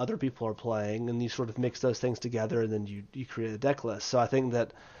terms of what other people are playing, and you sort of mix those things together, and then you create a deck list. So I think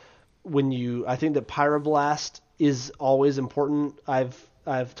that Pyroblast is always important. I've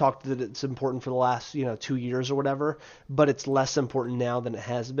talked that it's important for the last 2 years or whatever, but it's less important now than it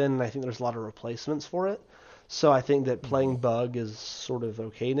has been, and I think there's a lot of replacements for it. So I think that playing Bug is sort of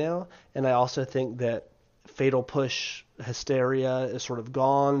okay now, and I also think that Fatal Push hysteria is sort of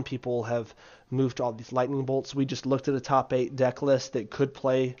gone. People have moved to all these lightning bolts. We just looked at a top 8 deck list that could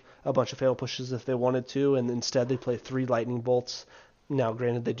play a bunch of Fatal Pushes if they wanted to, and instead they play 3 lightning bolts. Now,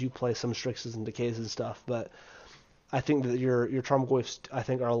 granted, they do play some Strixes and Decays and stuff, but I think that your Tarmogoyfs, I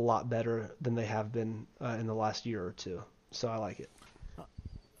think, are a lot better than they have been in the last year or two. So I like it.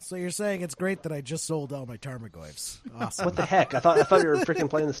 So you're saying it's great that I just sold all my Tarmogoyfs. Awesome. What the heck? I thought you were freaking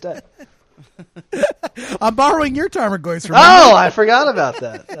playing this deck. I'm borrowing your Tarmogoyfs from Oh, I forgot about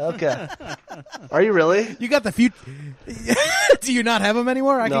that. Okay. Are you really? You got the few. Do you not have them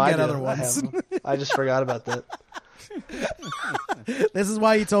anymore? I can get other ones. I just forgot about that. This is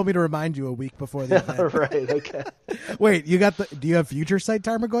why you told me to remind you a week before the event. Right, okay. Wait, do you have Future Sight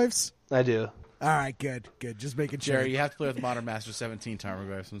Tarmogoyfs? I do. All right, good. Just making sure. Jerry, you have to play with Modern Master 17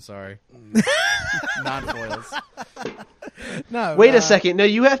 Tarmogoyfs. I'm sorry. Non-foils. No. Wait a second. No,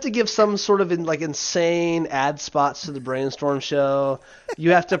 you have to give some sort of insane ad spots to the Brainstorm show.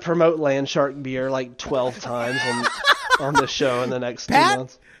 You have to promote Landshark beer 12 times on this show in the next 2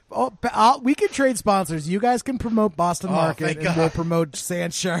 months. We can trade sponsors. You guys can promote Boston Market, and we'll promote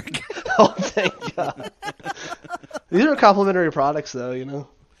Sandshark. Oh, thank God. These are complimentary products, though,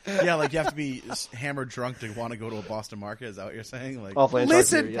 Yeah, like you have to be hammered drunk to want to go to a Boston market. Is that what you're saying? Like,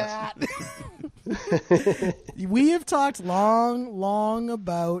 Listen, here, Pat. We have talked long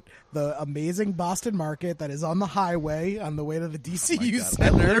about the amazing Boston market that is on the highway on the way to the DCU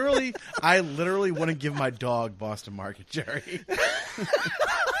Center. I literally wouldn't give my dog Boston Market, Jerry.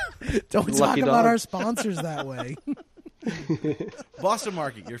 Don't talk Lucky about dog. our sponsors that way. Boston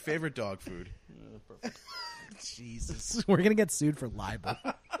Market, your favorite dog food. Jesus, we're gonna get sued for libel.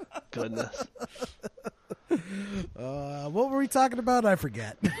 Goodness. What were we talking about? I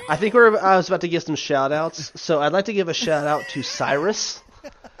forget. I think I was about to give some shout outs. So I'd like to give a shout out to Cyrus.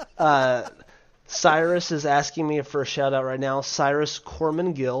 Cyrus is asking me for a shout out right now. Cyrus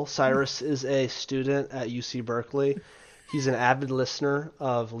Corman Gill. Cyrus is a student at UC Berkeley. He's an avid listener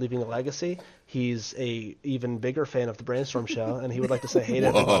of Leaving a Legacy. He's a even bigger fan of the Brainstorm Show, and he would like to say hey to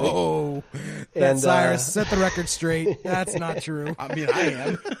everybody. Oh, And Cyrus, set the record straight. That's not true. I mean, I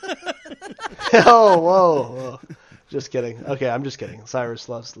am. Oh, whoa. Just kidding. Okay, I'm just kidding. Cyrus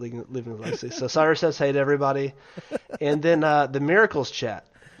loves Leaving a Legacy. So Cyrus says hey to everybody. And then the Miracles chat.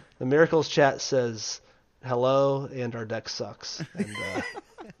 The Miracles chat says hello, and our deck sucks. And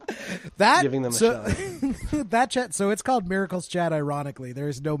giving them a shout out. That chat, so it's called Miracles Chat, ironically. There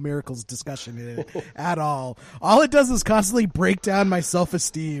is no Miracles discussion in it at all. All it does is constantly break down my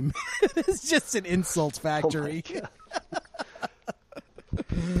self-esteem. It's just an insult factory.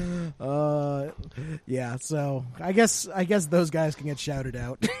 Yeah, so I guess those guys can get shouted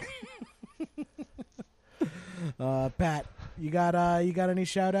out. Pat, you got any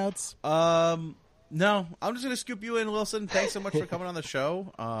shout outs? No, I'm just gonna scoop you in, Wilson. Thanks so much for coming on the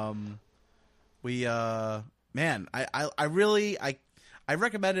show. Man, I really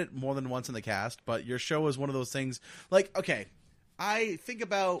recommend it more than once in the cast, but your show is one of those things. Like, okay, I think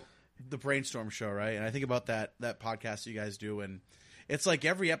about the Brainstorm show, right? And I think about that podcast you guys do, and it's like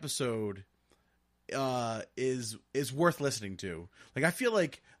every episode is worth listening to. Like, I feel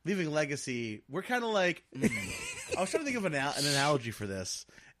like Leaving Legacy, we're kind of like I was trying to think of an analogy for this.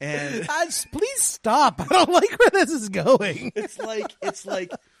 And please stop. I don't like where this is going. It's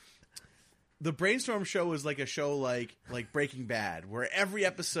like the Brainstorm show is like a show like Breaking Bad, where every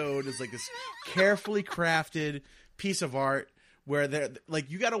episode is like this carefully crafted piece of art where they're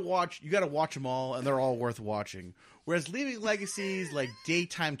like you got to watch them all, and they're all worth watching. Whereas Leaving Legacy's like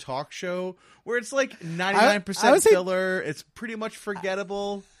daytime talk show, where it's like 99% filler, it's pretty much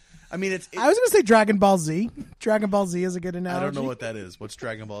forgettable. I mean, I was going to say Dragon Ball Z. Dragon Ball Z is a good analogy. I don't know what that is. What's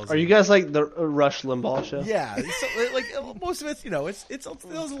Dragon Ball Z? Are you guys like the Rush Limbaugh show? Yeah, so, like most of it's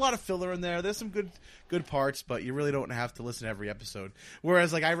there's a lot of filler in there. There's some good parts, but you really don't have to listen to every episode.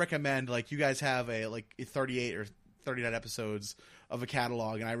 Whereas, like, I recommend like you guys have a 38 or 39 episodes of a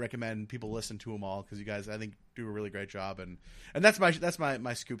catalog, and I recommend people listen to them all because you guys, I think, do a really great job. And that's my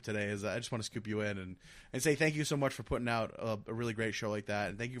scoop today. Is I just want to scoop you in and say thank you so much for putting out a really great show like that,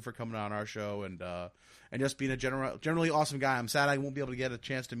 and thank you for coming on our show and just being a generally awesome guy. I'm sad I won't be able to get a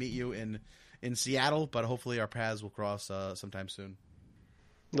chance to meet you in Seattle, but hopefully our paths will cross sometime soon.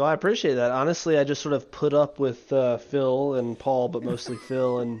 Well, I appreciate that. Honestly, I just sort of put up with Phil and Paul, but mostly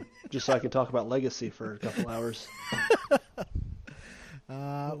Phil, and just so I could talk about Legacy for a couple hours.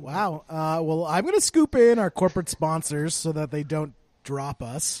 Wow. Well, I'm going to scoop in our corporate sponsors so that they don't drop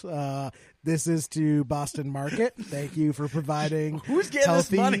us. This is to Boston Market. Thank you for providing Who's getting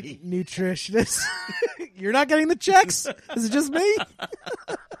healthy, this money? nutritious. You're not getting the checks? Is it just me?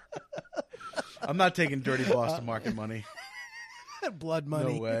 I'm not taking dirty Boston Market money. Blood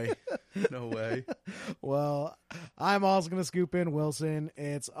money. No way. Well, I'm also going to scoop in Wilson.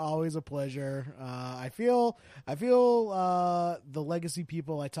 It's always a pleasure. I feel the Legacy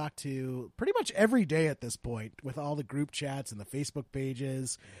people I talk to pretty much every day at this point, with all the group chats and the Facebook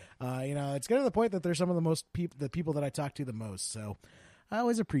pages. It's getting to the point that they're some of the people that I talk to the most. So I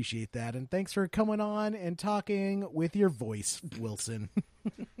always appreciate that. And thanks for coming on and talking with your voice, Wilson.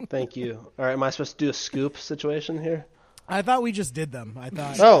 Thank you. All right, am I supposed to do a scoop situation here? I thought we just did them. I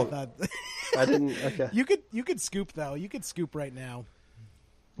thought. I didn't. Okay. You could scoop though. You could scoop right now.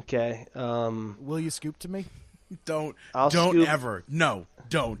 Okay. Will you scoop to me? Don't scoop. ever. No,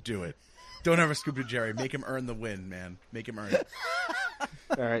 don't do it. Don't ever scoop to Jerry. Make him earn the win, man. Make him earn it.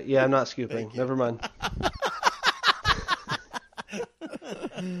 All right. Yeah, I'm not scooping. Never mind.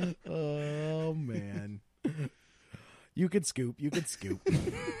 Oh man. You could scoop.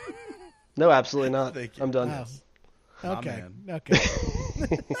 No, absolutely not. Thank you. I'm done. Wow. Okay. Man. Okay.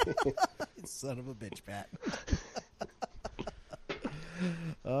 Son of a bitch, Pat.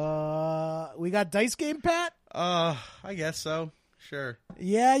 We got dice game, Pat? I guess so. Sure.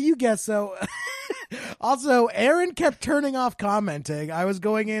 Yeah, you guess so. Also, Aaron kept turning off commenting. I was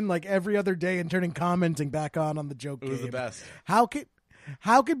going in like every other day and turning commenting back on the joke It was game. the best. How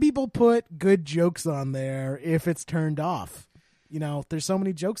could people put good jokes on there if it's turned off? You know, there's so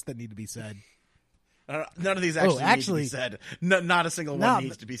many jokes that need to be said. None of these actually need to be said. Not a single one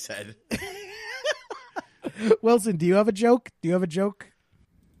needs to be said. Wilson, do you have a joke? Do you have a joke?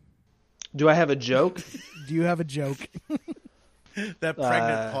 Do I have a joke? Do you have a joke? That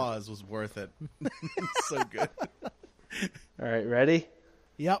pregnant pause was worth it. So good. All right, ready?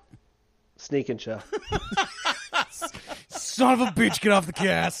 Yep. Sneak and show. Son of a bitch, get off the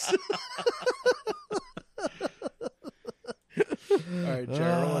cast. All right,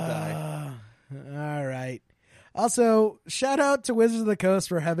 Jared, roll a die. All right. Also, shout out to Wizards of the Coast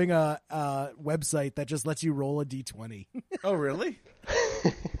for having a website that just lets you roll a D20. Oh, really?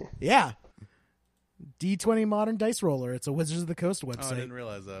 Yeah. D20 Modern Dice Roller. It's a Wizards of the Coast Oh, I website. didn't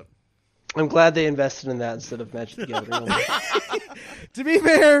realize that. I'm glad they invested in that instead of Magic the Gathering. To be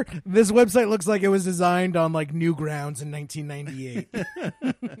fair, this website looks like it was designed on like Newgrounds in 1998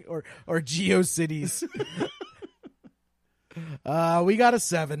 or GeoCities. We got a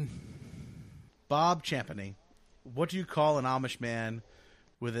 7. Bob Champany. What do you call an Amish man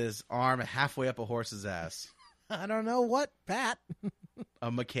with his arm halfway up a horse's ass? I don't know what, Pat.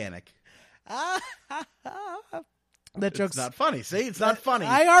 A mechanic. That joke's It's not funny. See, it's not funny.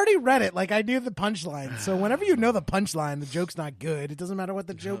 I already read it. Like I knew the punchline. So whenever you know the punchline, the joke's not good. It doesn't matter what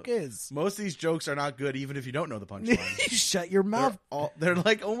the joke is. Most of these jokes are not good, even if you don't know the punchline. Shut your mouth. They're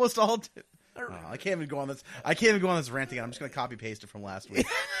like almost all. I can't even go on this. I can't even go on this rant again. I'm just going to copy paste it from last week.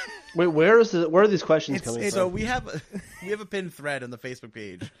 Wait, where are these questions coming from? So we have a pinned thread on the Facebook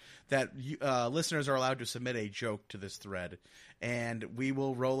page that listeners are allowed to submit a joke to this thread, and we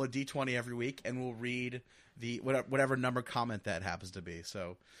will roll a d20 every week, and we'll read the whatever number comment that happens to be.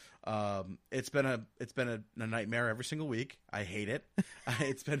 So it's been a nightmare every single week. I hate it.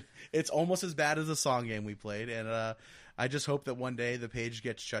 It's almost as bad as the song game we played, and I just hope that one day the page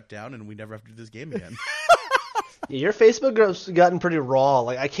gets shut down and we never have to do this game again. Yeah, your Facebook group's gotten pretty raw.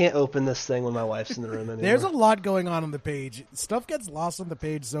 Like I can't open this thing when my wife's in the room anymore. There's a lot going on the page. Stuff gets lost on the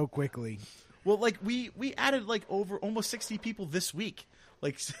page so quickly. Well, like we added like over almost 60 people this week.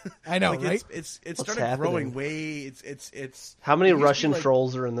 Like I know, like right? It's What's started happening? growing way. It's How many it used to be, Russian like,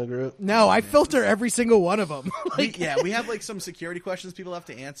 trolls are in the group? No, I filter every single one of them. we have like some security questions people have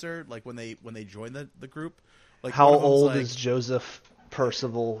to answer, like when they join the group. Like How one of them's old like, is Joseph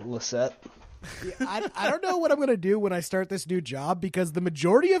Percival Lissette? I don't know what I'm going to do when I start this new job because the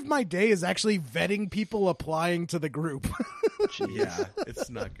majority of my day is actually vetting people applying to the group. Yeah,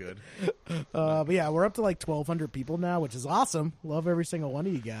 it's not good. But yeah, we're up to like 1,200 people now, which is awesome. Love every single one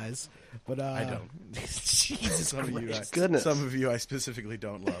of you guys. But I don't. Jesus Some of you, Christ. Goodness. Some of you I specifically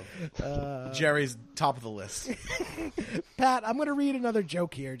don't love. Jerry's top of the list. Pat, I'm going to read another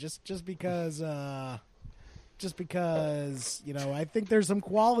joke here just because you know I think there's some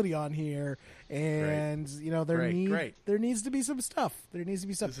quality on here, and you know there needs to be some stuff. There needs to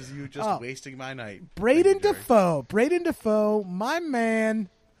be stuff. This is you just wasting my night. Braden Defoe, my man.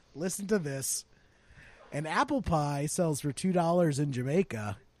 Listen to this. An apple pie sells for $2 in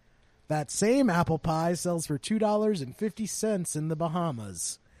Jamaica. That same apple pie sells for $2.50 in the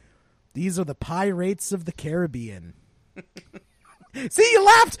Bahamas. These are the pie rates of the Caribbean. See, you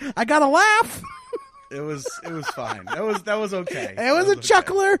laughed. I got a laugh. It was fine. That was okay. It was a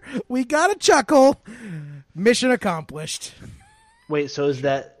chuckler. We got a chuckle. Mission accomplished. Wait, so is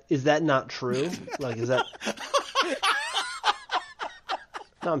that not true? Like, is that?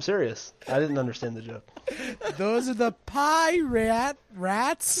 No, I'm serious. I didn't understand the joke. Those are the pie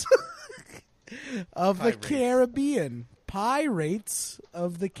rats of the Pirates. Caribbean. Pirates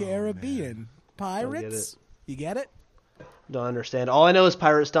of the Caribbean. Pirates? it. You get it? Don't understand. All I know is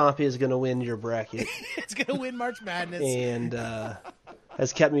Pirate Stompy is going to win your bracket, It's going to win March Madness. and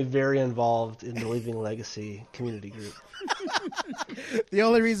has kept me very involved in the Leaving Legacy community group. The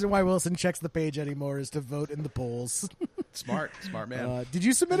only reason why Wilson checks the page anymore is to vote in the polls. Smart man. Did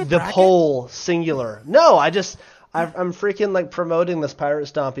you submit a The bracket? poll, singular. No, I'm freaking like promoting this Pirate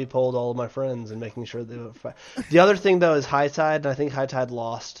Stompy poll to all of my friends and making sure they vote for. The other thing though is High Tide, and I think High Tide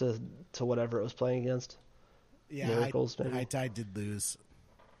lost to whatever it was playing against. Yeah, Miracles, maybe. High Tide did lose.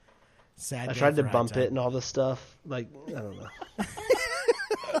 Sad. I day tried to for High bump Tide. it and all this stuff. Like, I don't know.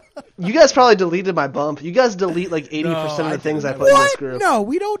 You guys probably deleted my bump. You guys delete like 80% of the things I put in this What? group. No,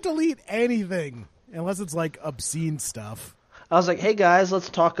 we don't delete anything unless it's like obscene stuff. I was like, hey guys, let's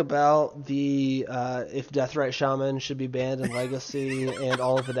talk about the if Deathrite Shaman should be banned in Legacy and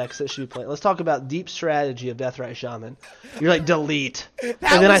all of the decks that should be played. Let's talk about deep strategy of Deathrite Shaman. You're like, delete.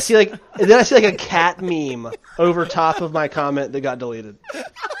 I see like a cat meme over top of my comment that got deleted.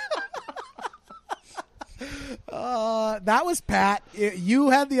 That was Pat.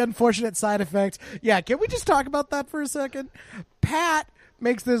 You had the unfortunate side effect. Yeah, can we just talk about that for a second? Pat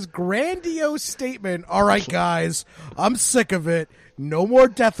makes this grandiose statement. All right, guys, I'm sick of it. No more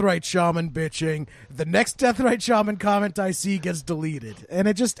Deathrite Shaman bitching. The next Deathrite Shaman comment I see gets deleted. And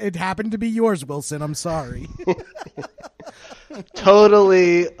it happened to be yours, Wilson. I'm sorry.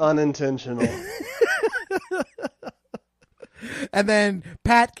 Totally unintentional. And then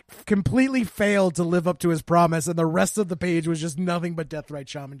Pat completely failed to live up to his promise, and the rest of the page was just nothing but Deathrite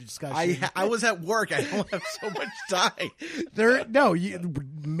Shaman discussion. I was at work. I don't have so much time.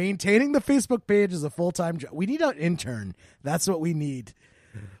 Maintaining the Facebook page is a full-time job. We need an intern. That's what we need.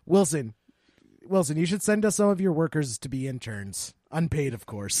 Wilson, you should send us some of your workers to be interns. Unpaid, of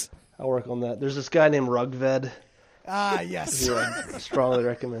course. I'll work on that. There's this guy named Rugved. Yes. Who I strongly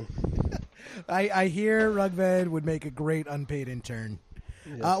recommend. I hear Rugved would make a great unpaid intern.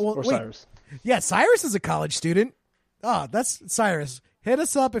 Yes. Or Cyrus. Yeah, Cyrus is a college student. That's Cyrus. Hit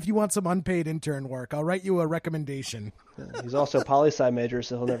us up if you want some unpaid intern work. I'll write you a recommendation. Yeah, he's also a poli-sci major,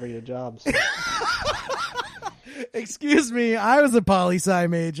 so he'll never get a job. So. Excuse me, I was a poli-sci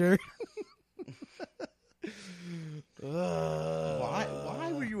major.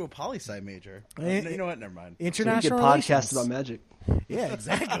 Why were you a poli-sci major? You know what? Never mind. International so relations. Podcast about magic. Yeah,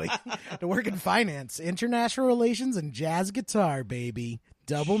 exactly. To work in finance, international relations, and jazz guitar, baby.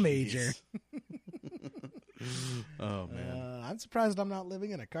 Double major. Oh man, I'm surprised I'm not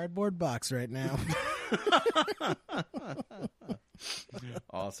living in a cardboard box right now.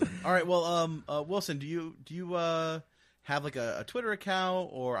 Awesome. All right. Well, Wilson, do you have like a Twitter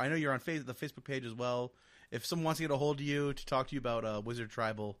account, or I know you're on the Facebook page as well. If someone wants to get a hold of you to talk to you about Wizard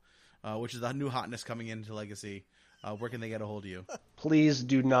Tribal, which is the new hotness coming into Legacy, where can they get a hold of you? Please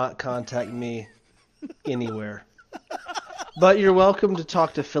do not contact me anywhere. But you're welcome to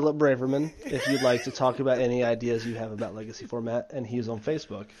talk to Philip Braverman if you'd like to talk about any ideas you have about Legacy format, and he's on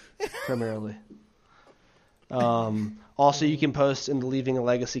Facebook primarily. Also, you can post in the Leaving a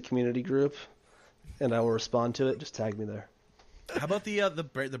Legacy community group, and I will respond to it. Just tag me there. How about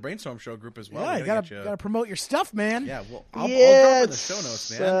the Brainstorm Show group as well? Yeah, you gotta promote your stuff, man. Yeah, well, I'll drop in the show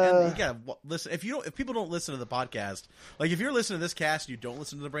notes, man. And you gotta listen. If people don't listen to the podcast, like if you're listening to this cast and you don't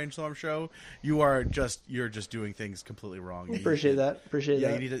listen to the Brainstorm Show, you're just doing things completely wrong. Appreciate that.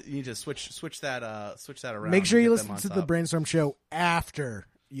 Yeah, you need to switch that around. Make sure you listen to the Brainstorm Show after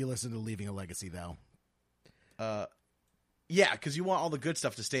you listen to Leaving a Legacy, though. Yeah, because you want all the good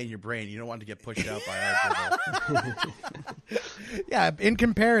stuff to stay in your brain. You don't want it to get pushed out by our dribble. Yeah, in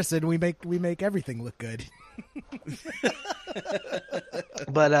comparison, we make everything look good.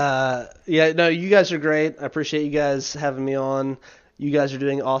 But yeah, no, you guys are great. I appreciate you guys having me on. You guys are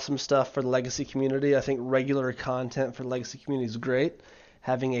doing awesome stuff for the Legacy community. I think regular content for the Legacy community is great.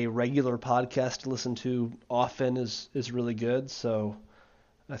 Having a regular podcast to listen to often is really good. So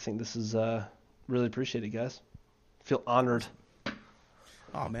I think this is really appreciated, guys. Feel honored.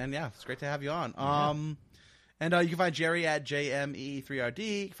 Oh man, yeah, it's great to have you on. And you can find Jerry at JME3RD.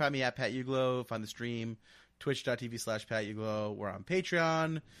 You can find me at Pat Uglow. Find the stream, twitch.tv/Pat Uglow. We're on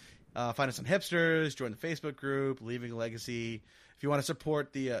Patreon. Find us on Hipsters. Join the Facebook group, Leaving a Legacy. If you want to support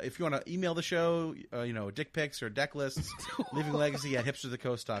if you want to email the show, dick pics or deck lists, Leaving Legacy at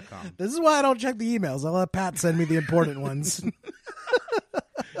hipsterthecoast.com. This is why I don't check the emails. I'll let Pat send me the important ones.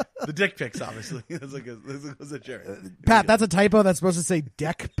 The dick pics, obviously. This was a Jerry. Pat, that's a typo. That's supposed to say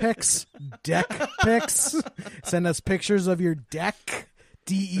deck pics. Deck pics. Send us pictures of your deck.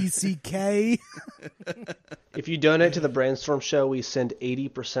 DECK. If you donate to the Brainstorm Show, we send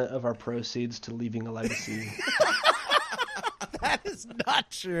 80% of our proceeds to Leaving a Legacy. That is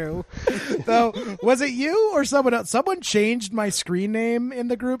not true. Though, was it you or someone else? Someone changed my screen name in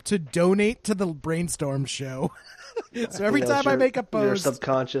the group to donate to the Brainstorm Show. So every time I make a post, you're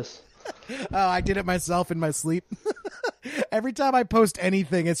subconscious. Oh, I did it myself in my sleep. Every time I post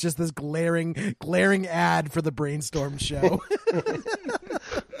anything, it's just this glaring ad for the Brainstorm Show.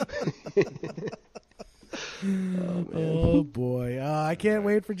 Oh boy, I can't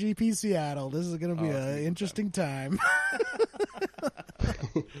wait for GP Seattle. This is going to be an interesting time. All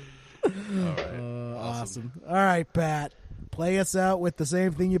right. Awesome. All right, Pat. Play us out with the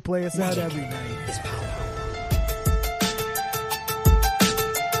same thing you play us out every night.